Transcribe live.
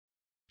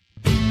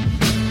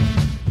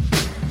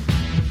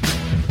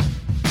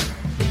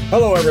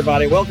Hello,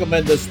 everybody. Welcome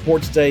into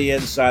SportsDay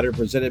Insider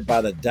presented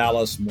by the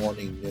Dallas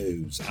Morning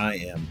News. I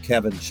am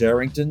Kevin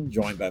Sherrington,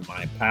 joined by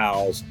my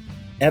pals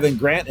Evan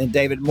Grant and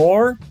David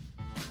Moore.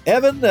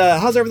 Evan,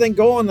 how's everything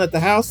going at the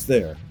house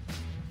there?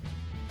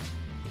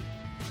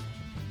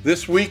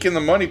 This week in the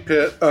money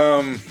pit,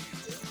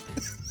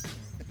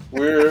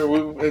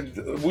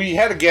 we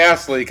had a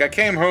gas leak. I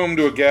came home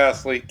to a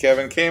gas leak,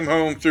 Kevin. Came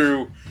home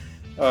through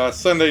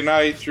Sunday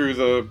night through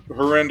the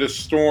horrendous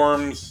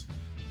storms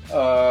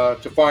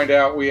to find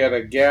out we had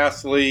a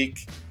gas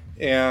leak.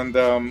 And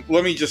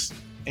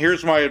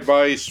here's my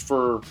advice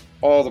for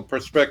all the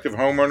prospective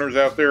homeowners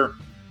out there.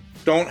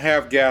 Don't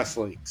have gas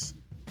leaks.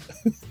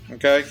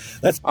 Okay?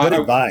 That's good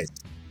advice.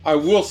 I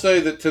will say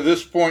that to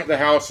this point, the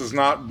house is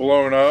not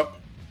blown up.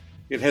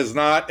 It has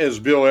not, as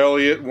Bill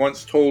Elliott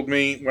once told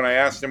me when I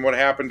asked him what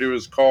happened to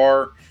his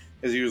car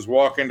as he was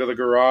walking to the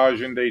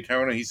garage in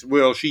Daytona. He said,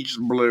 well, she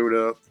just blew it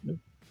up.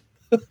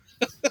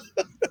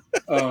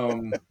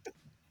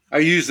 I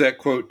use that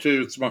quote,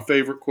 too. It's my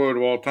favorite quote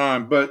of all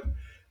time. But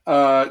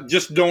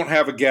just don't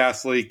have a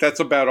gas leak. That's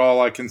about all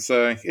I can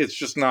say. It's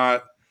just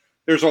not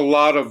 – there's a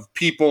lot of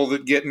people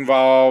that get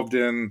involved,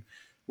 and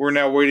we're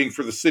now waiting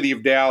for the city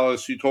of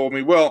Dallas who told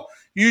me, well –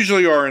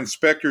 usually our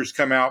inspectors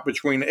come out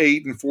between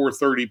 8 and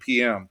 4:30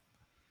 p.m.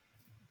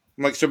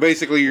 I'm like, so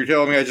basically you're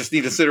telling me I just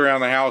need to sit around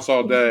the house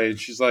all day? And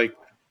she's like,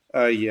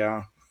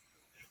 yeah.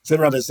 Sit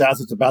around this house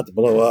that's about to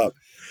blow up.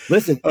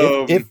 Listen,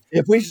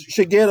 if we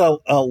should get a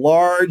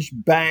large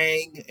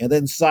bang and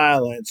then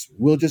silence,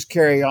 we'll just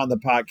carry on the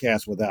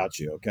podcast without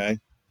you, okay?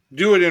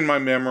 Do it in my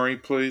memory,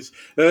 please.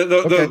 Sure.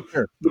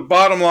 The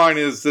bottom line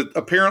is that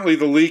apparently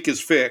the leak is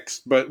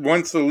fixed, but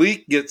once the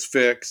leak gets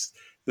fixed,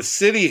 the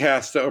city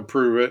has to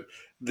approve it.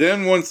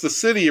 Then once the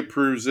city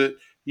approves it,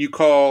 you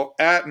call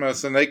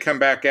Atmos and they come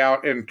back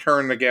out and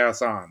turn the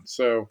gas on.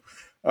 So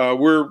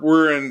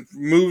we're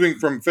moving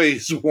from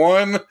phase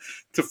 1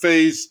 to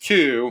phase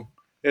 2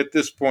 at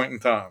this point in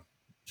time.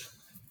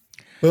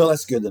 Well,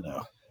 that's good to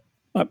know.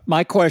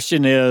 My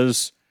question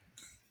is,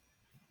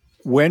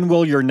 when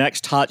will your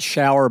next hot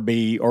shower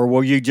be, or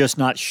will you just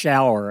not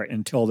shower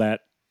until that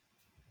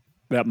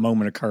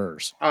moment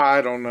occurs? I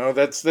don't know.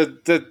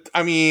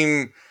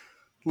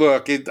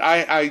 Look,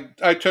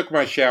 I took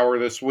my shower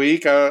this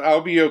week. I'll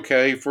be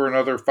okay for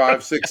another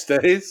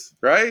 5-6 days,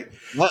 right?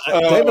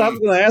 David, I was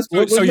going to ask.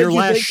 So your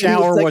last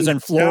shower was in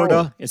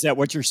Florida? Shower? Is that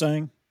what you're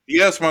saying?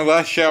 Yes, my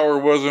last shower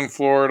was in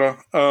Florida.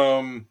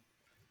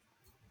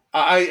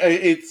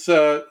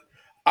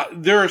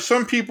 There are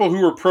some people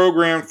who are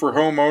programmed for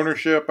home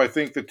ownership. I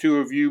think the two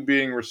of you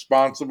being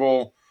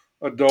responsible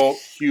adult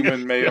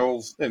human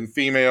males and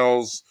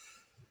females,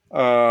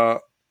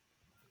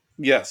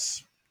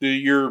 yes.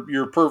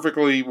 You're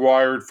perfectly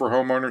wired for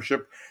home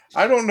ownership.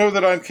 I don't know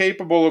that I'm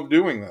capable of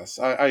doing this.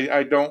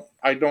 I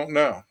don't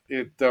know.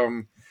 It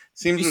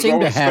seems you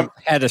seem to have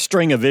had a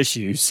string of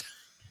issues.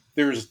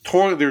 There's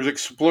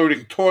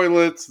exploding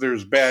toilets.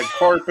 There's bad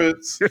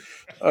carpets.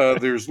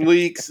 There's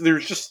leaks.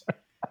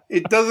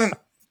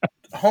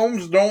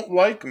 Homes don't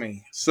like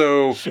me.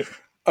 So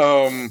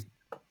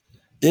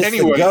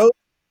anyway,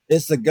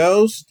 it's the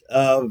ghost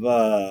of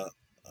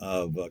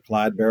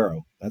Clyde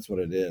Barrow. That's what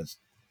it is.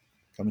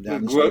 Coming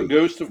down the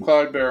ghost of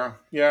Clyde Barrow.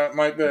 Yeah, it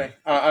might be.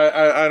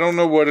 I don't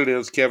know what it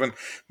is, Kevin.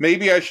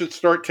 Maybe I should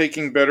start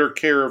taking better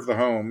care of the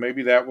home.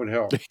 Maybe that would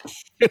help.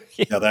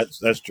 Yeah,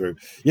 that's true.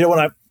 You know,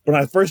 when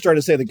I first started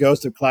to say the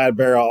ghost of Clyde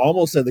Barrow, I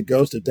almost said the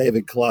ghost of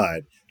David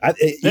Clyde.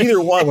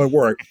 Either one would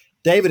work.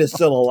 David is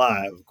still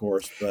alive, of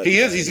course. But he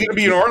is. He's going to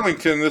be in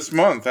Arlington this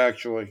month,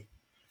 actually.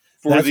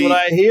 That's what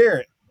I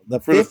hear.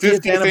 For the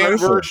 50th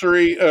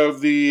anniversary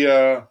of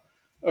the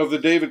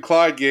David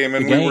Clyde game,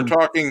 and we were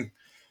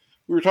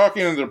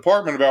talking in the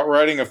department about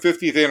writing a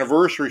 50th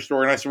anniversary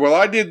story, and I said, well,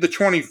 I did the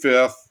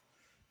 25th,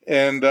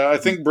 and I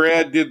think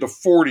Brad did the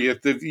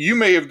 40th. You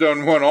may have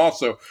done one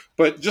also,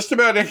 but just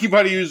about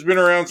anybody who's been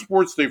around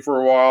Sports Day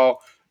for a while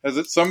has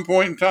at some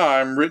point in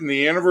time written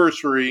the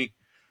anniversary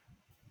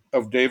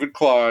of David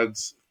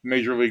Clyde's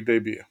Major League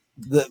debut.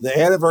 The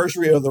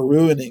anniversary of the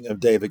ruining of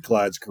David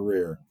Clyde's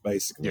career,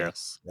 basically.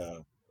 Yes.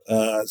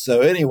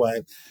 So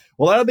anyway,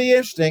 well, that'll be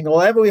interesting.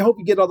 Well, Evan, we hope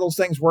you get all those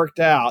things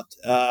worked out.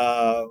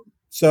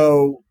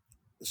 So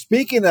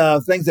speaking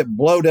of things that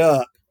blowed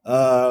up,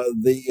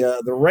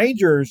 the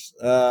Rangers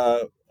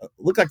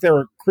looked like they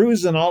were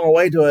cruising all the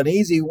way to an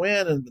easy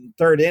win in the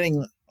third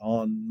inning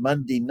on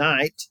Monday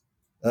night,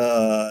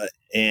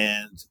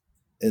 and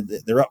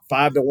they're up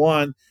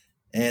 5-1.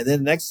 And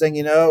then next thing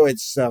you know,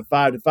 it's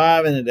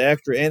 5-5 and into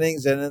extra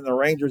innings, and then the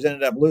Rangers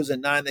ended up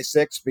losing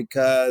 9-6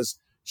 because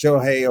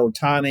Shohei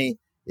Ohtani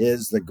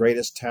is the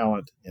greatest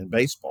talent in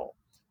baseball,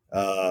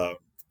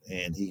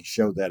 and he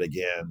showed that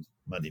again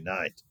Monday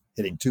night,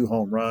 hitting 2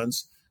 home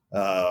runs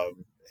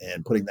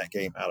and putting that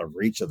game out of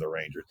reach of the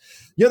Rangers.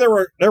 You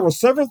know, there were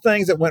several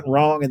things that went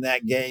wrong in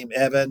that game,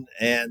 Evan,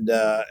 and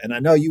I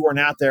know you weren't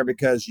out there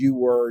because you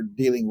were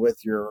dealing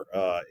with your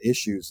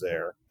issues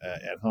there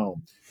at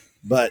home.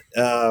 But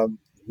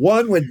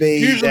one would be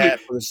usually, that.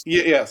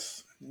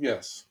 Yes.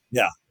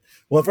 Yeah.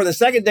 Well, for the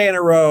second day in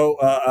a row,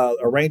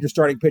 a Ranger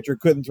starting pitcher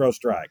couldn't throw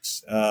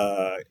strikes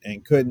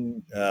and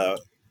couldn't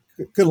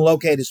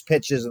locate his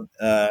pitches.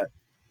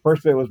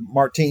 First pitch was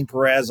Martin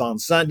Perez on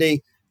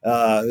Sunday, who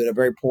had a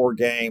very poor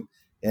game,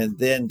 and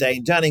then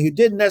Dane Dunning, who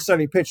didn't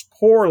necessarily pitch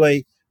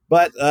poorly,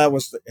 but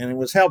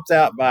was helped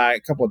out by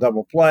a couple of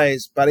double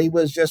plays, but he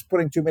was just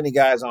putting too many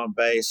guys on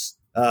base.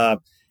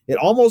 It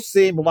almost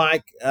seemed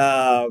like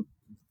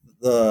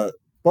the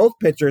both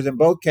pitchers in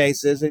both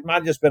cases, it might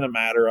have just been a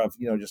matter of,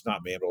 just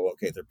not being able to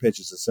locate their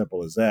pitches, as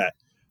simple as that.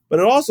 But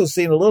it also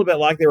seemed a little bit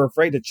like they were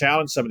afraid to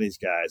challenge some of these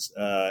guys.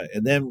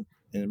 And then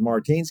in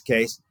Martin's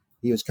case,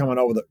 he was coming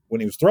over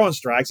when he was throwing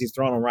strikes, he's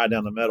throwing them right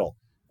down the middle.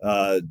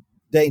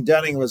 Dane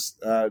Dunning was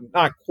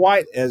not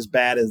quite as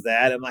bad as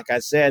that. And like I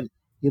said,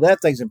 he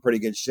left things in pretty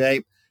good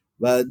shape.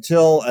 But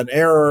until an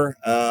error,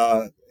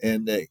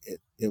 and it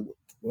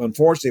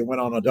unfortunately went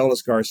on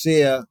Adolis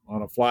Garcia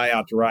on a fly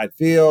out to right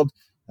field.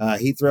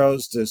 He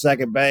throws to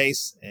second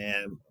base,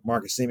 and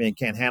Marcus Semien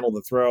can't handle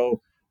the throw.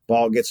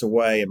 Ball gets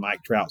away, and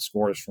Mike Trout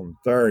scores from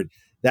third.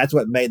 That's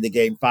what made the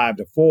game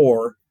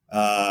 5-4.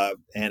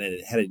 And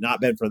had it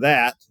not been for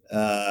that,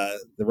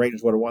 the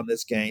Rangers would have won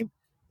this game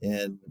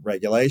in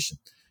regulation.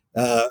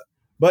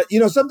 But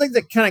something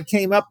that kind of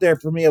came up there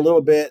for me a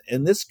little bit,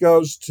 and this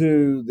goes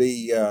to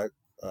the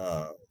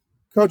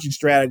coaching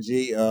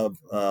strategy of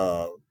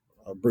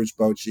Bruce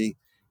Bochy,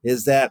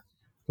 is that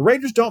the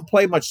Rangers don't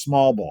play much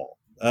small ball.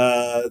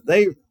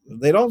 They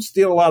don't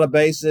steal a lot of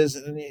bases,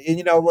 and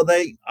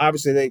they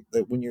obviously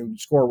when you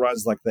score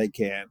runs like they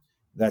can,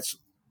 that's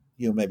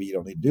maybe you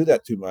don't need to do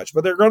that too much,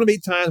 but there are going to be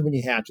times when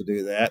you have to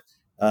do that.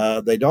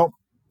 They don't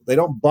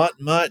bunt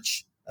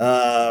much.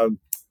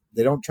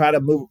 They don't try to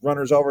move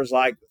runners over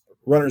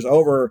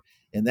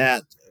in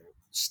that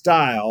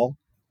style.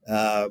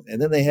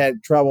 And then they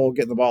had trouble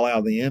getting the ball out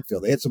of the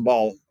infield. They hit some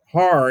ball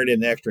hard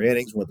in extra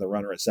innings with the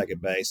runner at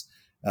second base,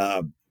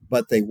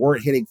 but they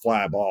weren't hitting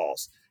fly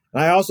balls.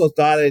 And I also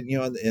thought that,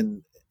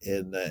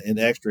 in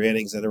extra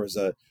innings, that there was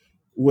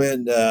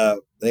when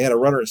they had a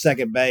runner at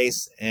second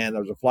base and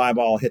there was a fly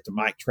ball hit to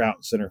Mike Trout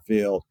in center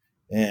field.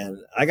 And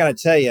I got to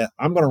tell you,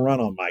 I'm going to run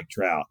on Mike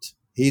Trout.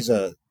 He's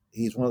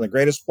one of the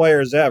greatest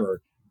players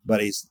ever,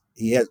 but he's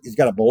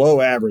got a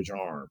below average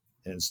arm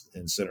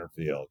in center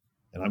field,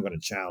 and I'm going to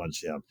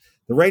challenge him.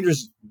 The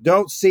Rangers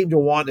don't seem to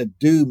want to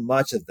do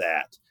much of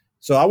that.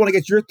 So I want to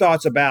get your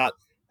thoughts about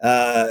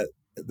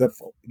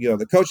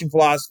the coaching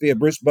philosophy of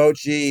Bruce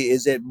Bochy.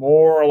 Is it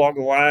more along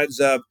the lines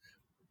of,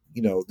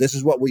 this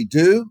is what we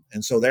do,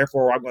 and so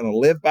therefore I'm going to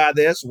live by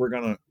this. We're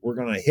going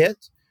to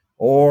hit,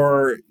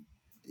 or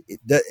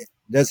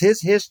does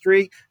his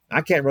history,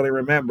 I can't really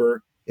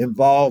remember,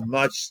 involve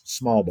much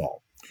small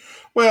ball?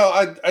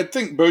 Well, I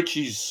think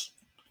Bochy's.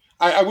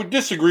 I would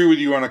disagree with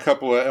you on a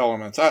couple of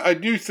elements. I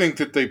do think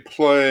that they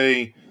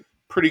play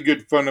pretty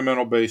good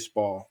fundamental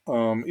baseball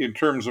in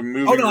terms of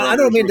moving. Oh no, I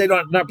don't mean they're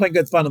not playing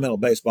good fundamental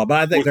baseball, but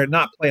I think they're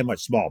not playing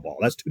much small ball.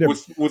 That's two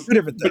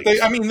different things.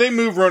 But they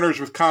move runners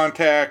with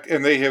contact,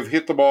 and they have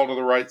hit the ball to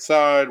the right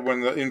side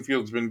when the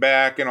infield's been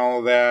back and all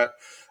of that.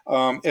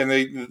 And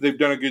they've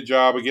done a good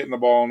job of getting the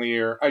ball in the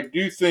air. I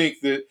do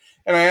think that,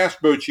 and I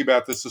asked Bochy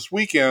about this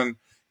weekend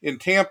in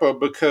Tampa,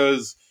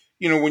 because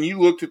when you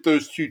looked at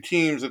those two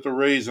teams, at the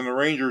Rays and the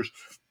Rangers,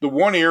 the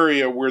one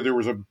area where there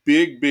was a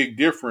big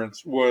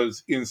difference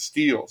was in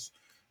steals.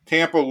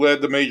 Tampa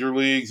led the major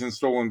leagues in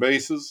stolen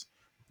bases.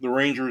 The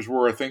Rangers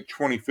were, I think,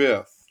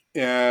 25th.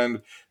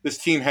 And this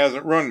team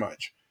hasn't run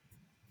much.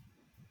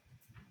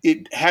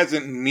 It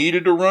hasn't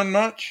needed to run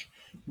much,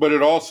 but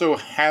it also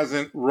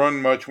hasn't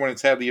run much when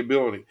it's had the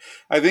ability.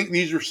 I think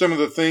these are some of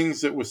the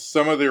things that with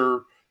some of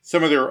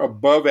their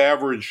above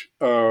average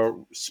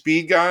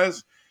speed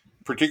guys,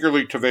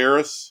 particularly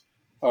Taveras,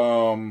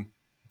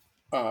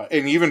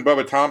 and even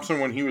Bubba Thompson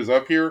when he was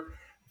up here,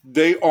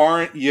 they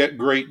aren't yet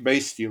great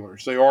base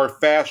stealers. They are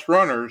fast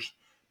runners,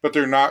 but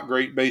they're not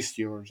great base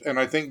stealers. And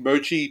I think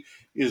Bochy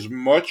is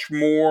much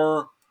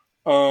more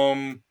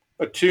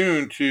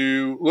attuned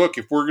to, look,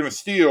 if we're going to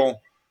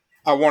steal,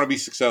 I want to be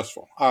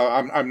successful.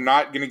 I'm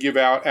not going to give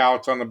out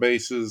outs on the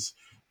bases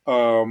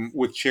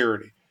with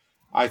charity.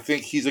 I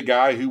think he's a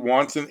guy who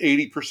wants an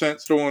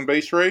 80% stolen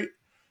base rate.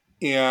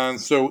 And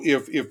so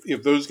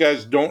if those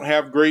guys don't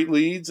have great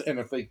leads, and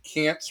if they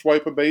can't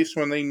swipe a base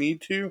when they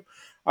need to,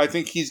 I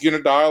think he's going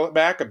to dial it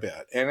back a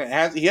bit.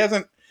 And he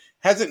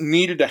hasn't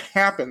needed to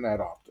happen that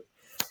often.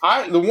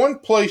 The one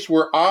place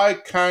where I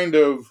kind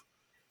of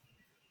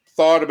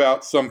thought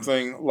about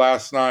something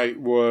last night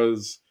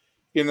was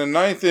in the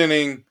ninth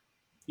inning.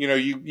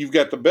 You've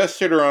got the best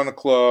hitter on the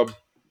club.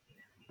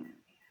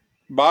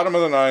 Bottom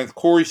of the ninth,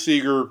 Corey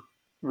Seager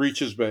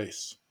reaches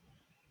base.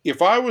 If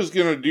I was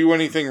going to do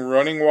anything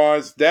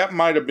running-wise, that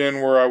might have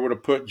been where I would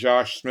have put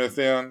Josh Smith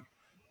in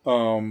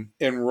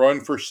and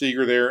run for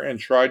Seager there and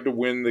tried to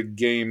win the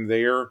game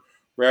there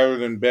rather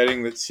than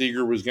betting that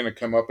Seager was going to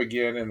come up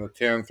again in the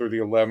 10th or the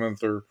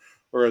 11th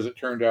or as it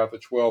turned out, the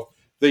 12th.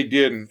 They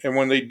didn't. And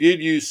when they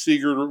did use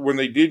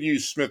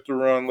Smith to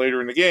run later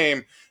in the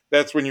game,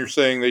 that's when you're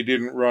saying they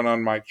didn't run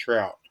on Mike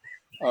Trout.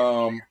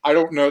 I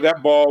don't know.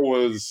 That ball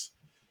was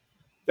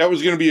that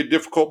was going to be a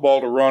difficult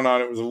ball to run on.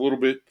 It was a little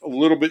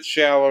bit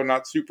shallow,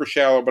 not super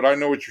shallow, but I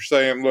know what you're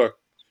saying. Look,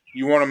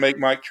 you want to make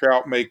Mike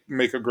Trout make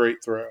a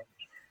great throw.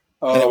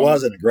 And it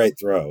wasn't a great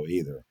throw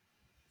either.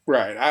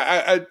 Right.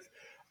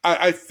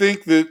 I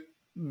think that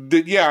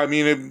yeah. I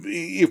mean,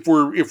 if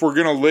we're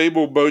going to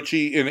label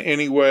Bochy in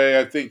any way,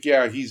 I think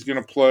he's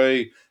going to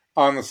play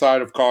on the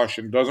side of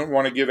caution. Doesn't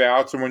want to give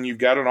outs, and when you've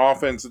got an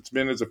offense that's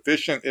been as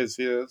efficient as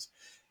his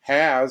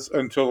has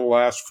until the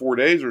last 4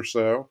 days or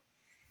so,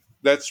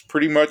 that's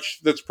pretty much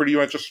a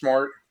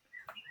smart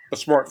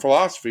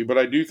philosophy. But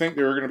I do think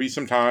there are going to be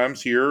some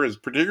times here,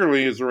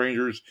 particularly as the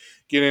Rangers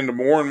get into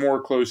more and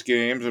more close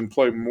games and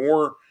play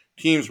more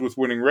teams with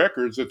winning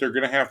records, that they're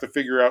going to have to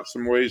figure out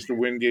some ways to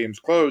win games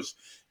close.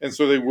 And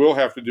so they will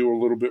have to do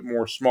a little bit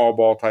more small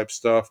ball type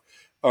stuff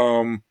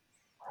in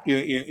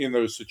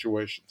those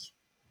situations.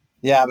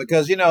 Yeah,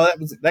 because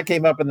that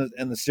came up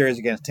in the series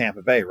against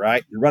Tampa Bay,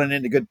 right? You're running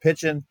into good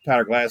pitching.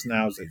 Tyler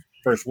Glasnow is the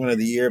first win of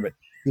the year, but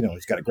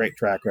he's got a great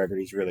track record.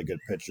 He's a really good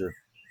pitcher.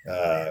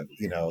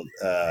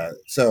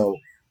 So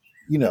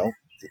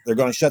they're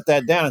going to shut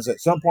that down. And so at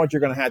some point,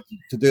 you're going to have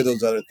to do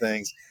those other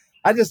things.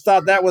 I just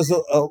thought that was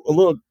a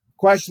little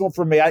questionable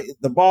for me.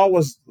 The ball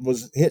was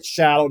hit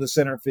shallow to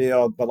center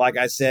field, but like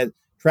I said,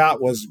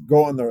 Trout was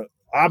going the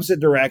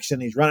opposite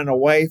direction. He's running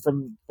away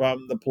from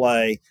the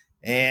play.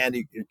 And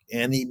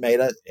he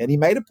made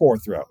a poor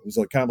throw. It was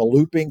kind of a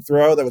looping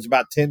throw that was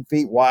about 10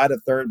 feet wide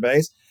of third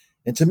base.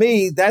 And to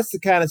me, that's the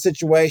kind of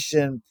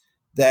situation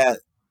that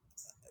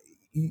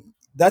would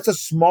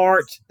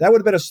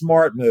have been a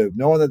smart move,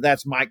 knowing that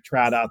that's Mike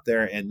Trout out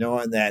there and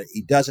knowing that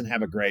he doesn't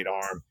have a great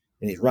arm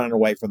and he's running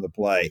away from the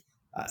play.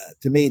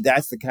 To me,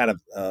 that's the kind of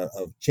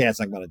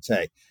chance I'm going to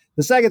take.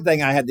 The second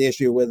thing I had the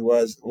issue with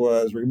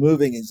was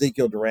removing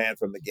Ezekiel Duran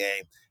from the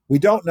game. We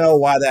don't know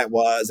why that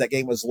was. That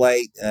game was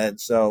late, and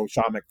so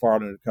Sean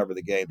McFarland, who covered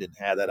the game, didn't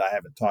have that. I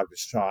haven't talked to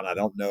Sean. I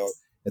don't know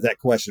if that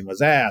question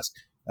was asked.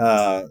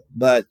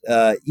 But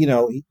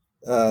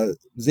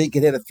Zeke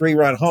had hit a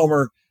 3-run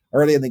homer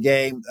early in the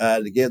game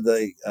to give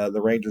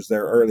the Rangers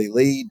their early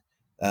lead.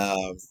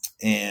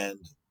 And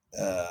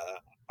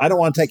I don't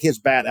want to take his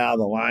bat out of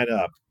the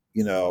lineup.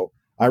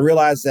 I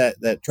realize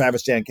that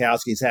Travis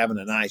Jankowski is having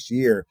a nice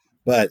year,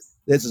 but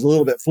this is a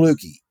little bit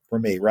fluky for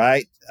me,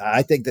 right?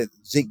 I think that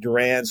Zeke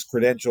Duran's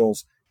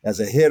credentials as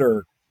a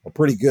hitter are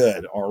pretty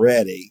good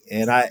already,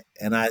 and I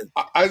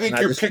think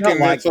you're picking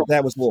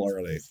that was a little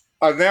early.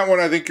 On that one,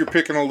 I think you're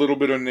picking a little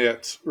bit of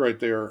nits right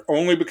there,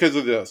 only because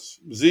of this.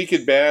 Zeke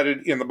had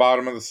batted in the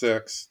bottom of the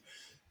sixth.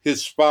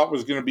 His spot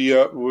was going to be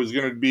up.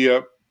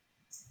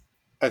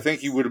 I think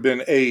he would have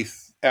been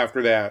eighth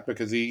after that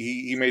because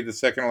he made the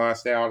second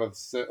last out of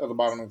the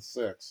bottom of the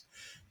sixth.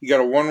 He got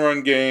a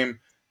 1-run game.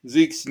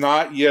 Zeke's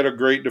not yet a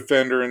great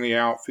defender in the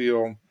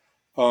outfield.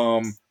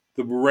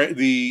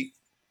 The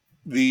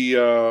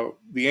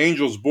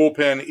Angels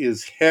bullpen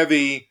is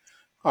heavy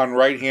on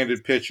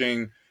right-handed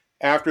pitching.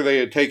 After they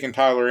had taken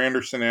Tyler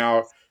Anderson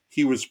out,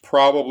 he was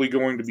probably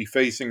going to be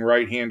facing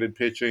right-handed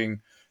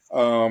pitching.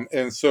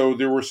 And so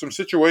there were some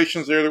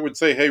situations there that would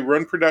say, hey,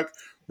 run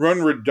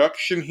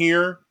reduction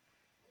here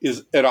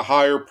is at a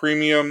higher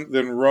premium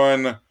than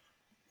run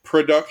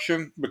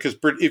production, because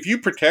if you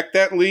protect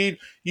that lead,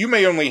 you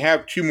may only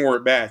have 2 more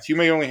at bats. You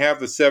may only have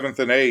the 7th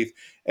and 8th,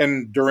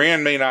 and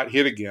Duran may not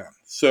hit again.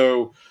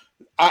 So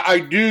I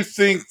do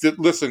think that,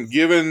 listen,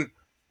 given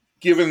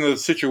the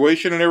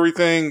situation and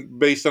everything,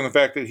 based on the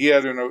fact that he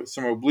had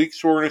some oblique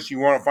soreness, you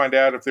want to find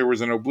out if there was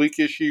an oblique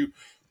issue.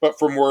 But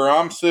from where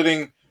I'm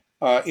sitting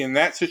in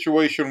that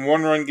situation,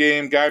 1-run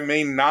game, guy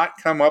may not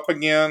come up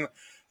again.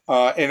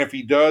 And if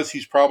he does,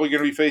 he's probably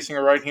going to be facing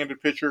a right-handed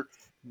pitcher.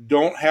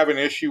 Don't have an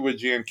issue with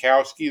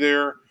Jankowski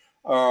there.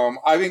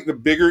 I think the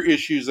bigger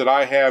issues that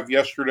I have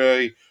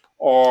yesterday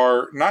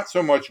are not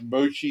so much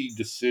Bochy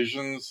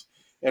decisions.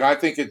 And I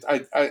think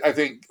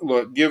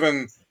look,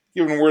 given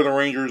where the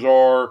Rangers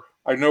are,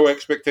 I know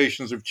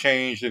expectations have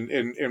changed,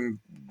 and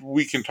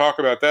we can talk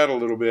about that a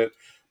little bit.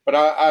 But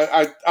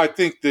I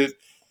think that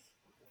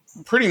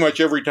pretty much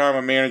every time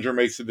a manager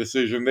makes a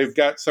decision, they've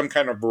got some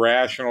kind of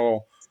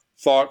rational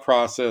thought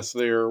process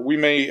there. We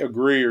may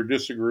agree or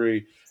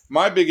disagree.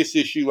 My biggest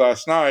issue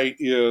last night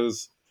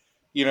is,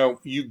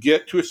 you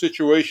get to a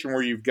situation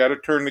where you've got to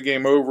turn the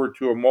game over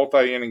to a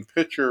multi-inning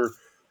pitcher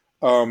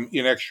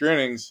in extra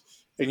innings,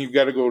 and you've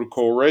got to go to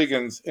Cole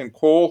Reagans, and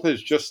Cole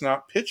has just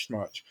not pitched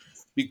much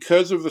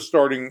because of the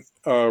starting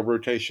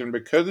rotation,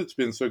 because it's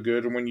been so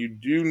good. And when you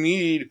do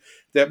need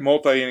that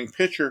multi-inning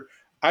pitcher,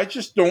 I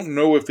just don't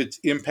know if it's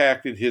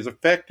impacted his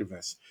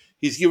effectiveness.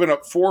 He's given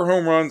up 4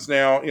 home runs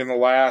now in the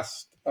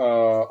last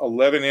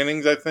 11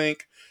 innings, I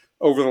think,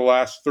 over the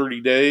last 30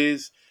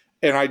 days.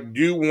 And I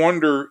do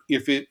wonder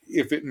if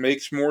it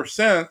makes more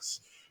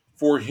sense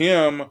for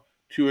him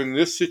to, in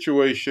this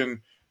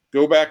situation,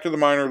 go back to the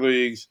minor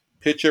leagues,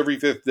 pitch every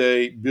 5th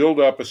day, build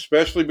up,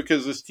 especially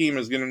because this team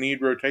is going to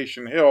need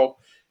rotation help,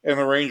 and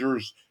the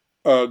Rangers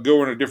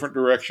go in a different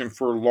direction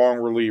for a long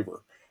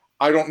reliever.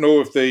 I don't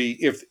know if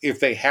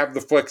they have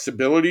the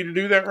flexibility to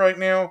do that right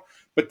now,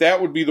 But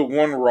that would be the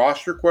one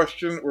roster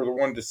question or the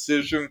one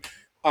decision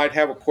I'd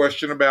have a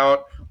question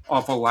about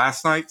off of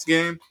last night's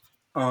game.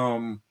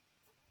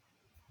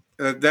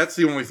 That's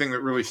the only thing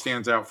that really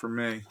stands out for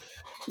me.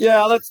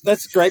 Yeah,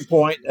 that's a great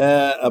point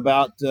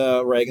about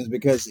Reagan's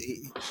because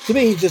to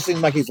me he just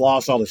seems like he's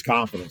lost all his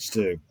confidence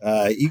too.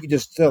 You can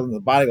just tell the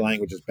body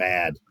language is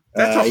bad.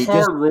 That's a He just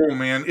hard role,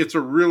 man. It's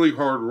a really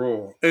hard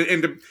role.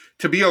 And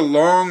to be a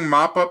long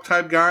mop up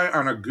type guy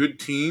on a good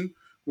team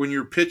when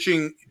you're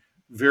pitching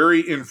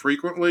very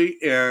infrequently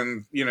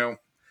and,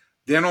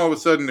 then all of a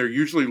sudden they're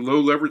usually low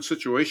leverage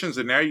situations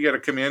and now you got to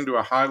come into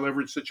a high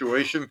leverage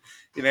situation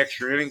in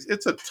extra innings.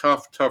 It's a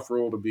tough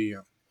role to be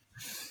in.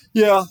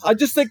 Yeah, I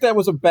just think that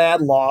was a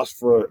bad loss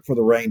for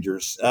the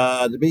Rangers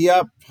to be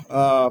up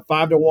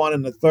 5-1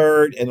 in the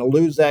third and to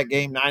lose that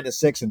game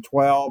 9-6 and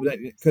 12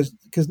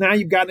 because now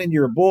you've gotten into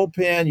your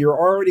bullpen. You're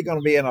already going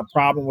to be in a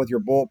problem with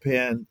your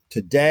bullpen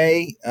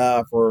today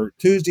for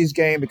Tuesday's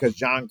game because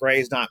John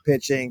Gray's not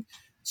pitching.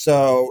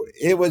 So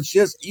it was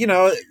just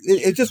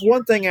it's just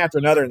one thing after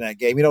another in that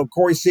game.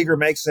 Corey Seager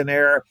makes an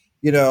error.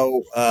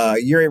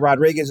 Yuri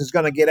Rodriguez is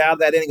going to get out of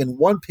that inning in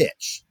one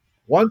pitch.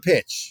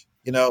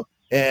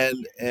 And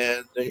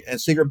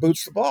Seager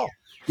boots the ball.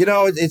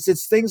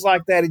 It's things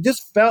like that. It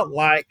just felt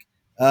like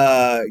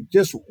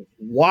just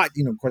what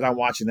of course I'm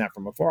watching that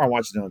from afar. I'm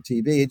watching it on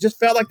TV. It just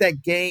felt like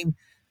that game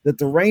that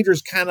the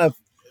Rangers kind of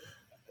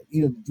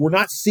were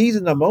not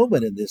seizing the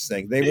moment in this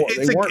thing. They weren't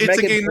making a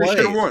game plays. they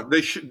should have won.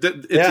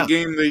 It's a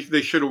game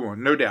they should have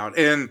won, no doubt.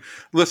 And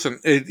listen,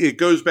 it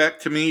goes back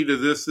to me to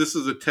this. This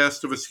is a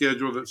test of a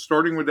schedule that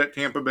starting with that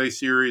Tampa Bay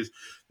series,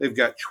 they've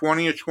got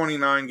 20 of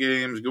 29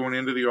 games going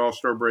into the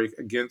All-Star break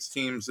against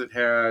teams that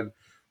had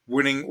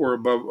winning or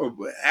above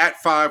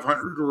at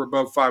 500 or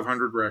above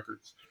 500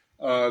 records.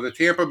 The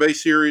Tampa Bay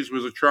series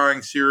was a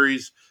trying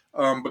series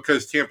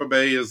because Tampa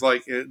Bay is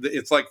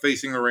it's like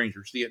facing the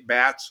Rangers. The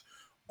at-bats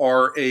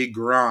are a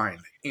grind,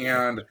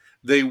 and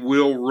they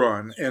will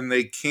run, and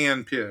they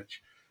can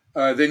pitch.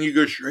 Then you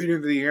go straight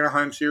into the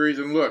Anaheim series,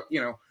 and look,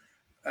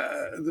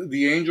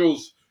 the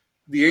Angels.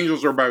 The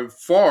Angels are by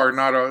far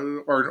not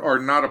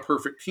a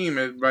perfect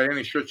team by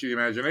any stretch of the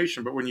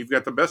imagination. But when you've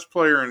got the best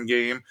player in the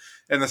game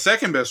and the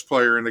second best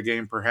player in the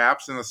game,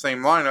 perhaps in the same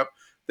lineup,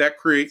 that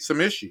creates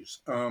some issues.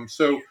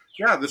 So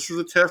yeah, this is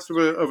a test of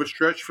a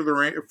stretch for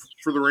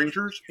the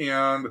Rangers,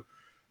 and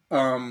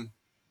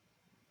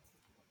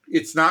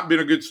it's not been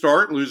a good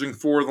start, losing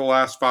 4 of the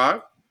last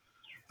 5.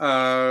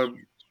 And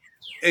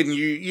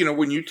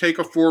when you take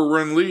a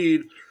 4-run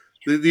lead,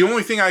 the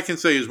only thing I can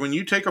say is when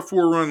you take a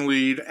 4-run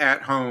lead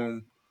at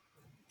home,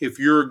 if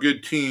you're a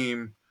good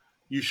team,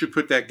 you should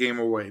put that game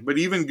away. But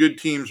even good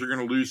teams are going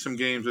to lose some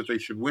games that they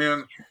should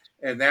win,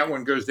 and that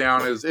one goes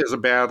down as a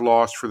bad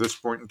loss for this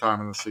point in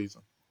time in the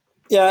season.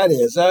 Yeah, it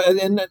is,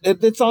 and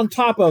it's on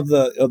top of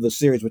the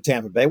series with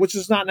Tampa Bay, which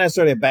is not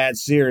necessarily a bad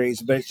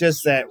series, but it's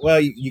just that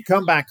you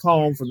come back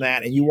home from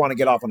that and you want to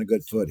get off on a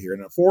good foot here.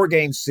 In a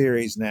 4-game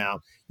series now,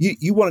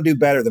 you want to do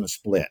better than a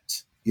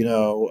split,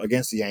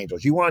 against the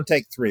Angels. You want to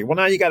take 3. Well,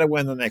 now you got to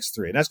win the next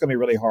 3, and that's going to be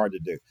really hard to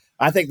do.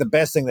 I think the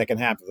best thing that can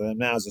happen for them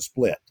now is a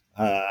split.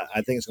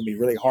 I think it's going to be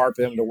really hard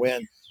for them to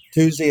win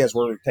Tuesday, as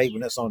we're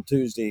taping this on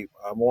Tuesday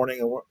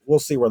morning, and we'll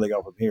see where they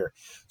go from here.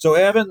 So,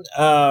 Evan.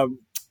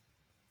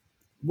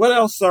 What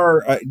else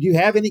do you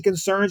have any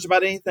concerns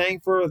about anything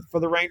for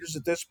the Rangers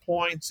at this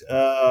point?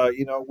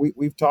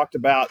 We've talked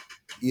about,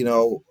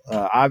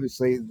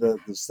 obviously the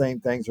same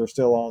things are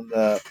still on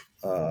the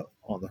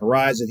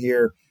horizon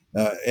here.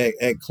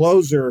 At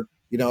closer,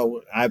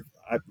 I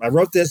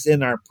wrote this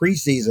in our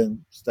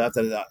preseason stuff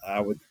that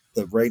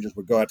the Rangers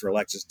would go after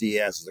Alexis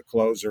Diaz as a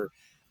closer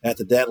at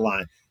the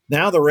deadline.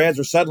 Now the Reds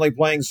are suddenly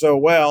playing so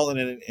well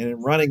and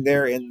running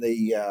there in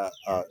the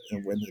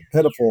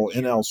pitiful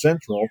NL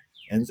Central.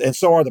 And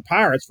so are the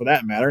Pirates, for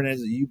that matter. And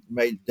as you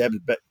made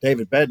David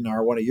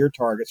Bednar one of your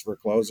targets for a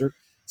closer,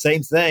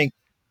 same thing.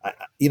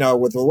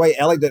 With the way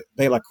Ellie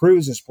De La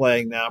Cruz is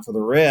playing now for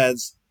the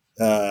Reds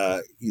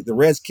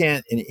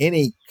can't, in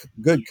any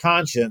good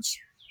conscience,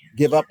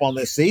 give up on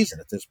this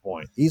season at this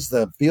point. He's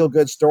the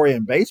feel-good story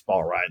in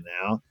baseball right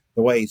now.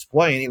 The way he's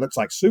playing, he looks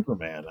like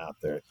Superman out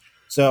there.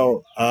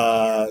 So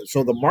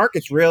the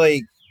market's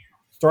really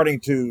starting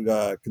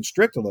to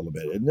constrict a little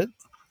bit, isn't it?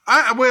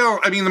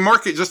 The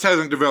market just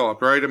hasn't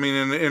developed, right? And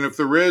if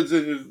the Reds,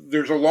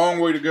 there's a long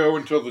way to go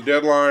until the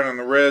deadline, and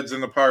the Reds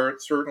and the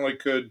Pirates certainly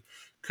could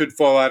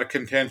fall out of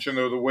contention,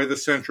 though the way the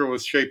Central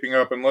is shaping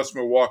up, unless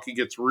Milwaukee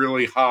gets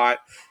really hot,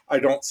 I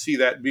don't see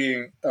that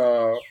being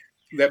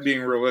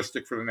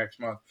realistic for the next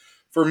month.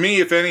 For me,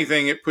 if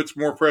anything, it puts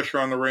more pressure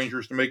on the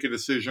Rangers to make a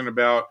decision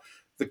about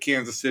the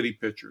Kansas City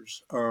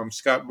pitchers,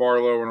 Scott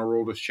Barlow and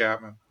Aroldis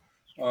Chapman.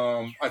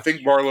 I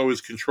think Barlow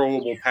is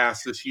controllable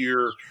past this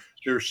year.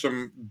 There's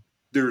some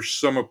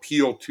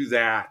appeal to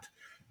that.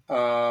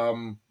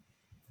 But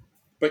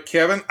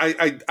Kevin,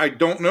 I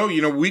don't know.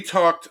 We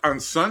talked on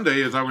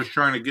Sunday as I was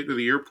trying to get to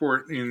the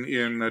airport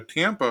in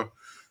Tampa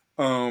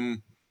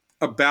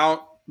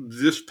about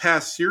this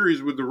past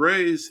series with the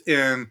Rays,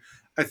 and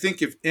I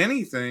think if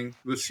anything,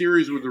 the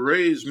series with the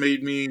Rays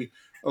made me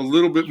a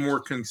little bit more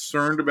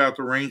concerned about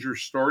the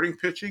Rangers starting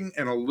pitching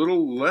and a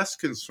little less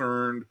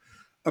concerned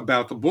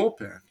about the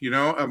bullpen.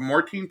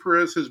 Martin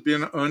Perez has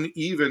been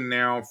uneven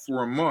now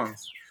for a month.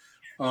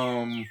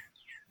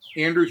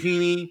 Andrew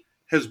Heaney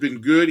has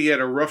been good. He had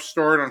a rough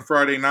start on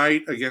Friday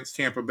night against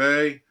Tampa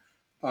Bay.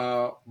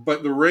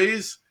 But the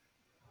Rays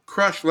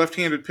crush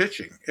left-handed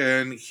pitching.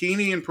 And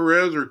Heaney and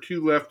Perez are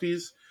two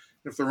lefties.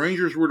 If the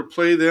Rangers were to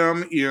play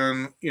them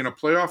in a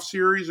playoff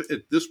series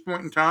at this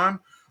point in time,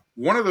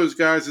 one of those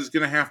guys is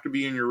going to have to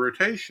be in your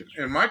rotation.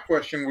 And my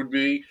question would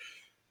be,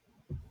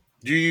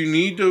 do you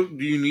need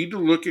to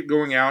look at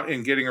going out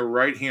and getting a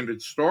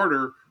right-handed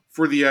starter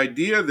for the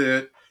idea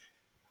that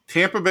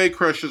Tampa Bay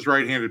crushes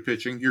right-handed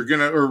pitching,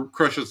 or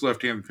crushes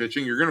left-handed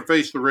pitching. You're going to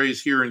face the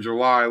Rays here in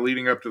July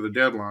leading up to the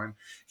deadline.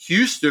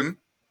 Houston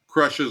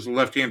crushes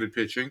left-handed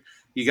pitching.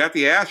 You got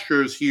the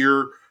Astros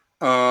here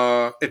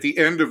at the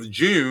end of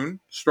June,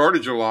 start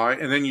of July,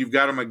 and then you've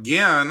got them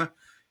again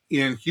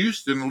in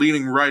Houston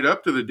leading right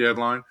up to the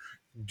deadline.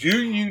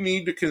 Do you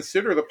need to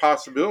consider the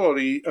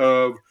possibility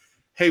of,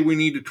 hey, we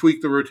need to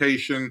tweak the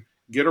rotation,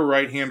 get a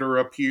right-hander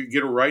up here,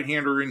 get a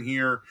right-hander in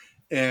here,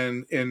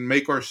 and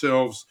make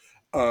ourselves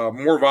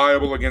more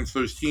viable against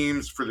those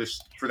teams for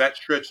that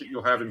stretch that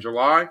you'll have in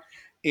July,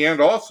 and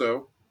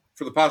also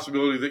for the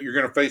possibility that you're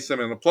going to face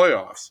them in the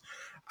playoffs.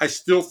 I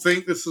still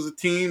think this is a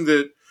team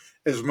that,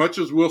 as much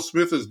as Will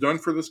Smith has done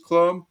for this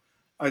club,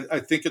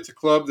 I think it's a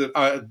club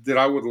that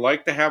I would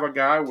like to have a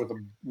guy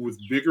with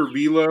bigger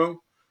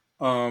velo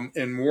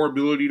and more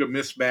ability to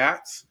miss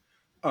bats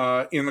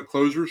in the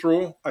closer's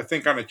role. I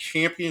think on a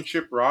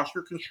championship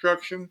roster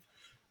construction,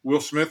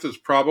 Will Smith is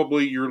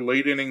probably your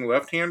late inning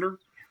left-hander,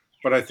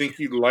 but I think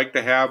you'd like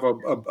to have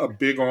a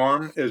big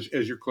arm as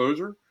your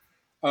closer.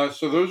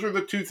 So those are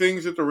the two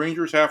things that the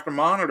Rangers have to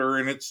monitor,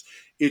 and it's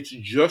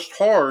just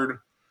hard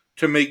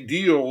to make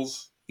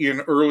deals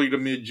in early to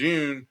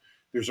mid-June.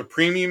 There's a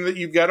premium that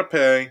you've got to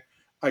pay.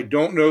 I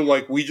don't know,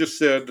 like we just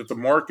said, that the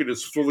market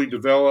is fully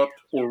developed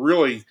or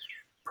really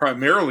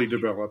primarily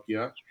developed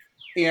yet.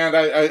 And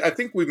I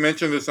think we've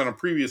mentioned this on a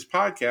previous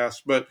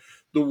podcast, but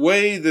the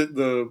way that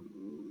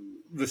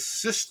the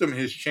system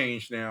has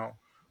changed now,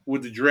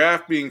 with the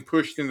draft being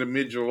pushed into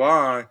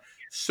mid-July,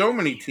 so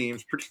many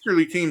teams,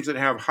 particularly teams that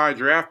have high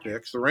draft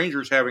picks, the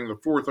Rangers having the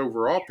 4th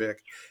overall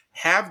pick,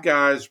 have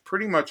guys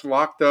pretty much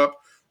locked up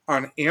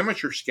on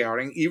amateur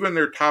scouting, even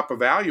their top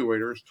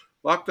evaluators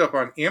locked up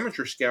on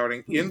amateur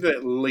scouting into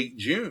late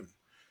June.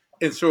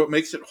 And so it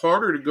makes it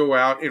harder to go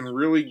out and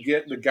really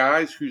get the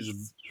guys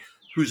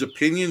whose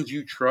opinions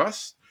you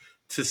trust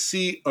to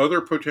see other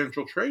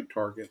potential trade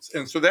targets.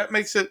 And so that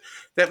makes it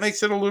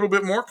a little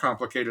bit more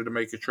complicated to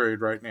make a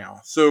trade right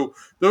now. So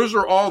those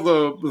are all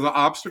the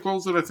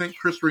obstacles that I think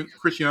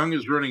Chris Young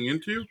is running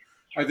into.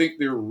 I think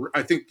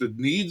the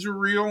needs are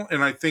real,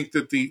 and I think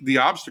that the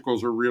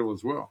obstacles are real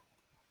as well.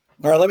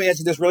 All right, let me ask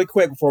you this really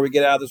quick before we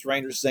get out of this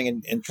Rangers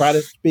thing and try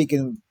to speak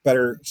in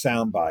better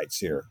sound bites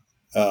here.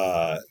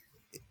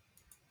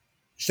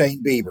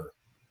 Shane Bieber.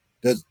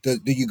 Do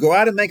you go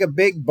out and make a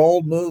big,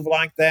 bold move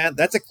like that?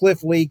 That's a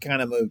Cliff Lee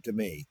kind of move to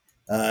me,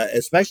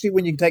 especially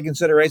when you take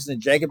consideration that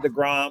Jacob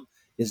deGrom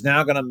is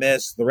now going to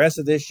miss the rest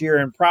of this year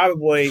and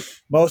probably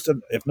most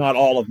of, if not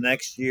all of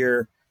next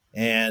year,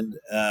 and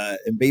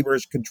Bieber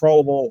is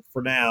controllable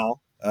for now.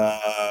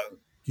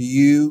 Do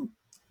you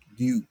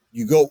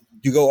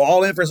go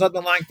all in for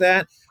something like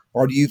that,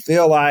 or do you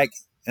feel like,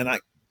 and I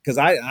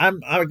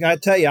gotta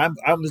tell you,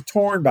 I'm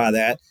torn by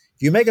that.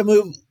 If you make a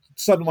move,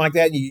 something like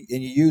that, and you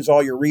use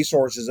all your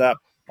resources up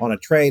on a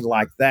trade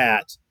like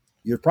that,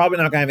 you're probably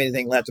not going to have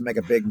anything left to make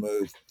a big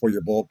move for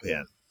your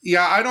bullpen.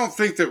 Yeah, I don't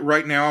think that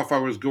right now, if I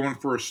was going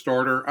for a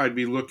starter, I'd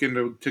be looking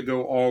to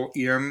go all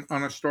in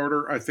on a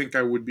starter. I think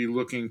I would be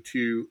looking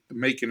to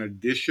make an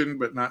addition,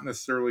 but not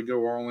necessarily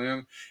go all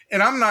in.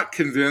 And I'm not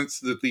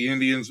convinced that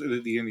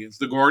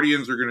the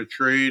Guardians are going to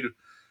trade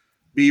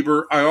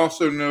Bieber. I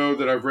also know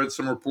that I've read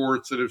some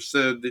reports that have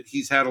said that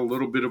he's had a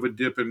little bit of a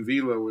dip in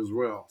velo as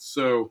well.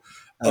 So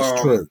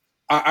that's true.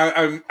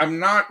 I'm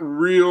not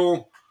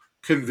real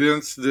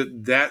convinced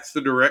that that's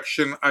the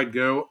direction I'd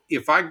go.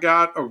 If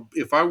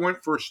I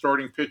went for a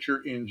starting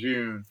pitcher in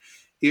June,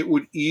 it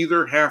would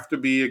either have to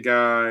be a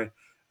guy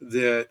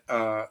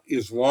that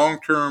is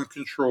long-term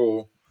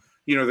control.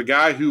 The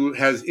guy who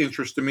has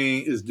interest to me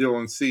is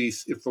Dylan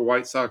Cease. If the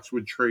White Sox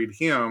would trade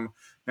him,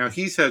 now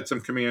he's had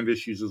some command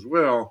issues as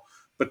well.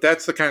 But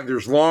that's the kind.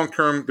 There's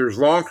long-term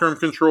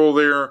control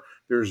there.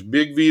 There's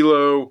big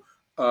velo.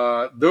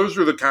 Those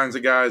are the kinds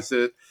of guys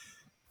that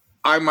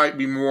I might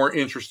be more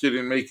interested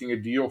in making a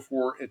deal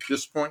for at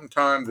this point in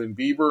time than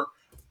Bieber.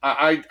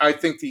 I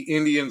think the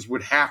Indians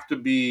would have to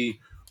be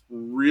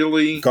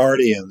really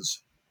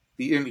Guardians.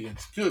 The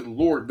Indians, good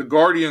Lord, the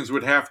Guardians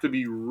would have to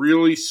be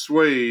really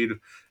swayed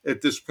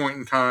at this point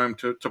in time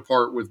to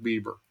part with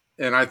Bieber,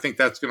 and I think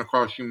that's going to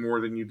cost you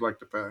more than you'd like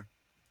to pay.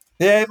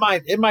 Yeah,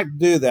 it might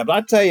do that, but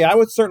I tell you, I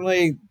would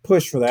certainly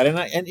push for that, and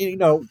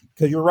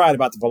because you're right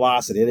about the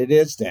velocity, it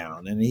is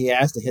down, and he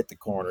has to hit the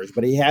corners,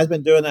 but he has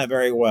been doing that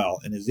very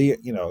well, and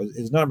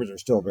his numbers are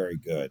still very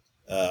good.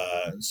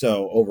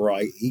 So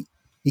overall,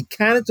 he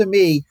kind of, to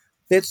me,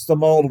 fits the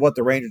mold of what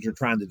the Rangers are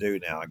trying to do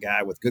now. A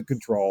guy with good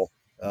control,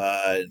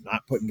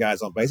 not putting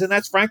guys on base. And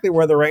that's frankly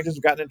where the Rangers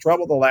have gotten in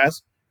trouble the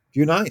last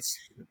few nights.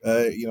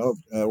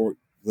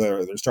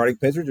 Their starting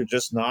pitchers are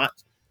just not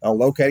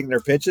locating their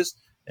pitches,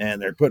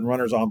 and they're putting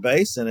runners on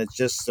base, and it's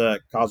just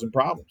causing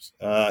problems.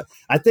 I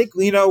think,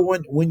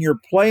 when you're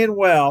playing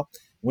well,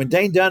 when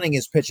Dane Dunning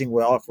is pitching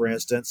well, for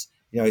instance,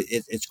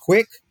 it's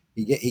quick.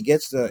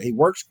 He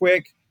works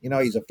quick.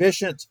 He's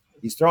efficient.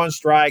 He's throwing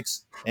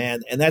strikes,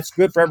 and that's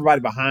good for everybody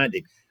behind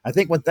him. I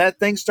think when that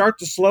thing starts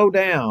to slow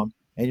down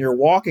and you're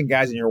walking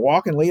guys and you're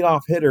walking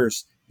leadoff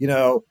hitters,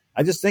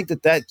 I just think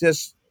that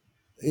just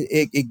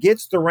it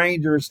gets the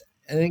Rangers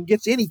and it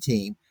gets any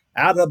team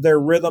out of their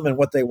rhythm and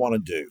what they want to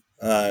do.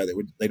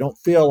 They don't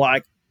feel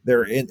like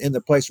they're in the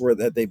place where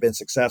that they've been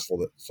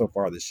successful so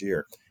far this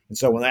year. And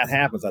so when that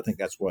happens, I think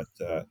that's what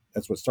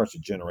starts to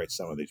generate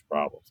some of these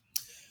problems.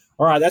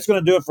 All right, that's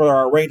going to do it for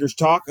our Rangers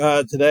talk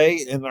today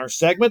in our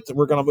segment.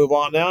 We're going to move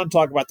on now and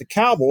talk about the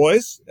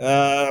Cowboys.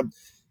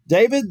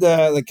 David,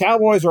 the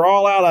Cowboys are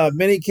all out of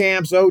mini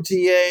camps,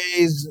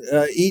 OTAs,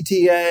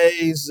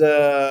 ETAs,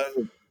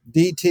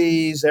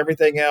 DTs,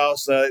 everything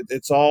else.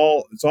 It's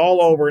all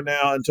over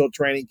now until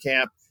training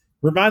camp.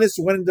 Remind us,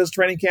 when does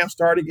training camp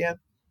start again?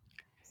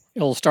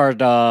 It'll start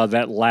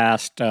that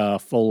last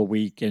full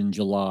week in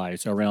July.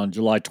 So around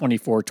July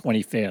 24th,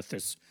 25th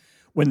is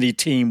when the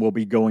team will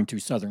be going to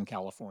Southern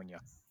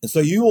California. And so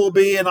you will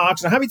be in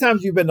Oxnard. How many times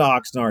have you been to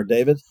Oxnard,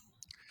 David?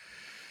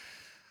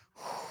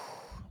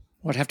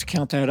 I'd have to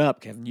count that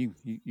up, Kevin. You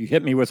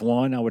hit me with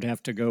one. I would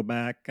have to go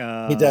back.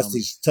 He does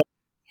these tough,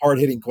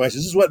 hard-hitting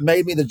questions. This is what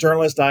made me the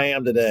journalist I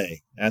am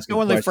today. Asking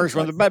one of the first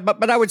ones,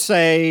 but I would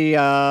say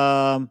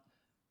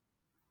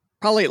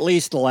probably at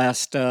least the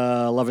last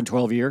 11,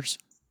 12 years.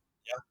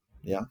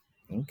 Yeah.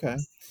 Okay.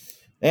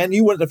 And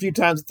you went a few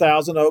times to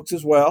Thousand Oaks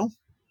as well.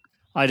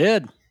 I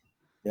did.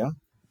 Yeah.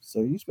 So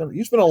you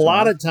spent a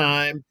lot of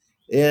time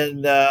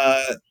in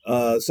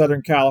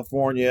Southern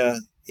California.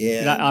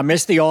 I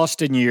missed the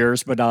Austin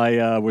years, but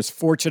I was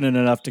fortunate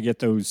enough to get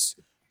those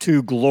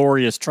 2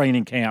 glorious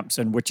training camps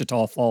in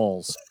Wichita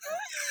Falls.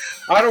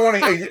 I don't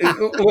want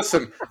to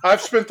listen.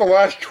 I've spent the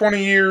last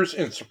 20 years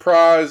in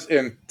Surprise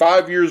and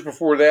 5 years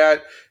before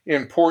that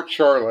in Port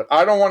Charlotte.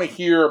 I don't want to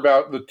hear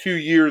about the 2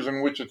 years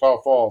in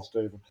Wichita Falls,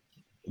 David.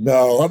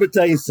 No, let me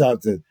tell you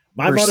something.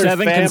 For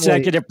 7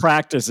 consecutive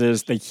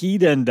practices, the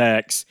heat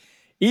index,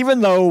 even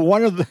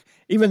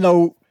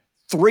though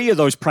 3 of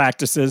those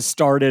practices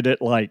started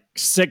at like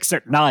 6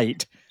 at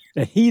night,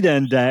 the heat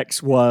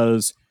index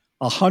was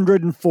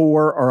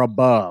 104 or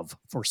above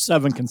for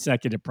 7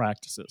 consecutive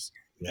practices.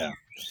 Yeah.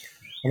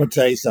 I'm going to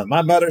tell you something.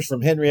 My mother's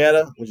from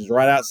Henrietta, which is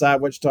right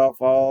outside Wichita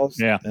Falls.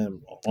 Yeah.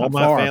 And all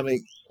my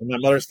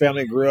mother's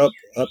family grew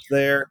up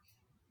there.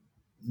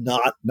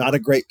 Not a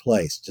great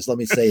place. Just let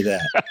me say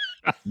that.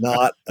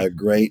 Not a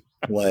great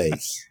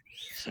place.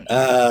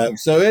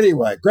 So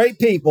anyway, great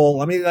people.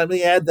 Let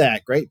me add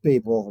that. Great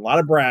people. A lot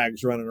of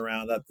brags running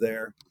around up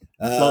there.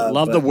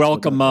 Love the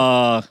welcome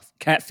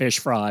catfish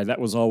fry. That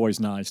was always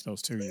nice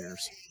those 2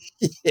 years.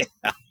 Yeah.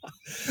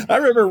 I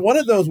remember one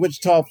of those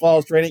Wichita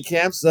Falls training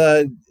camps.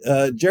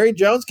 Jerry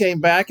Jones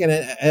came back and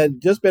it had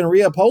just been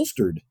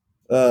reupholstered.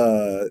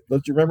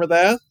 Don't you remember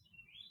that?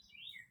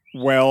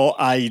 Well,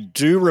 I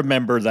do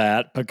remember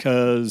that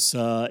because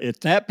at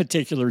that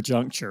particular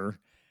juncture,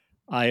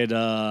 I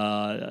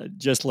had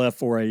just left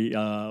for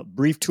a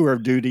brief tour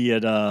of duty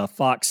at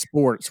Fox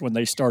Sports when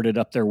they started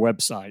up their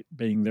website,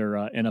 being their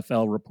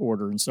NFL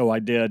reporter. And so I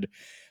did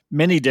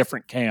many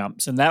different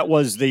camps. And that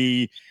was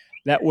the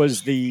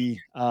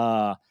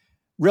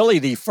really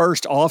the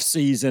first off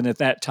season at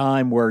that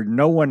time where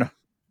no one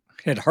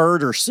had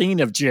heard or seen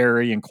of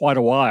Jerry in quite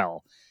a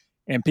while.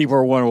 And people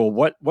were wondering,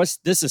 well,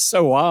 this is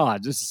so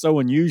odd. This is so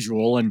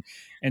unusual.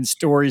 And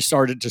stories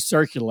started to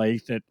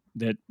circulate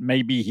that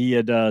maybe he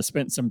had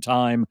spent some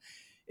time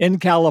in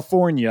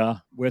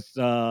California with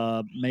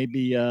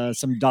maybe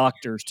some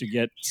doctors to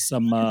get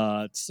some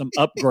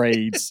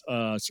upgrades,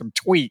 some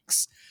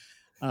tweaks.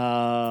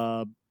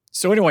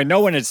 So anyway,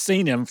 no one had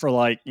seen him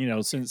for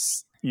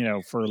since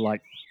for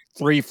like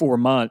 3-4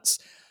 months.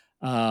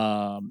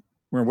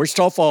 We're in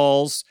Wichita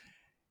Falls.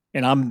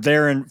 And I'm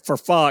there for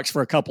Fox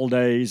for a couple of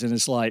days, and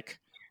it's like,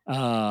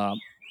 oh,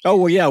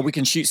 well, yeah, we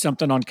can shoot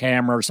something on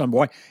camera or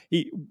something.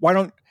 Why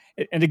don't,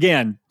 and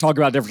again, talk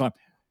about different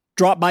time,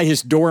 drop by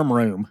his dorm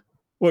room.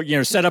 Well,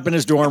 set up in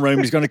his dorm room.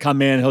 He's going to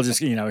come in. He'll just,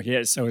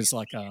 so it's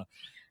like,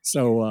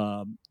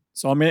 so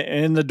I'm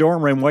in the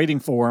dorm room waiting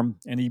for him,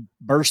 and he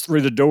burst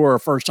through the door.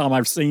 First time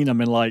I've seen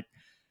him in like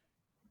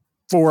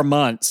 4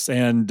 months.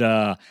 And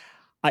I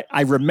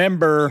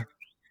remember,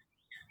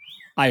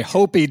 I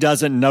hope he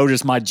doesn't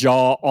notice my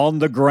jaw on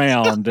the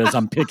ground as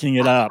I'm picking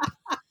it up.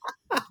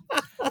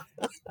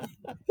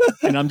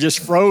 And I'm just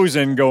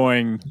frozen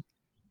going,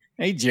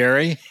 hey,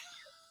 Jerry.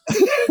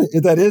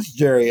 That is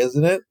Jerry,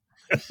 isn't it?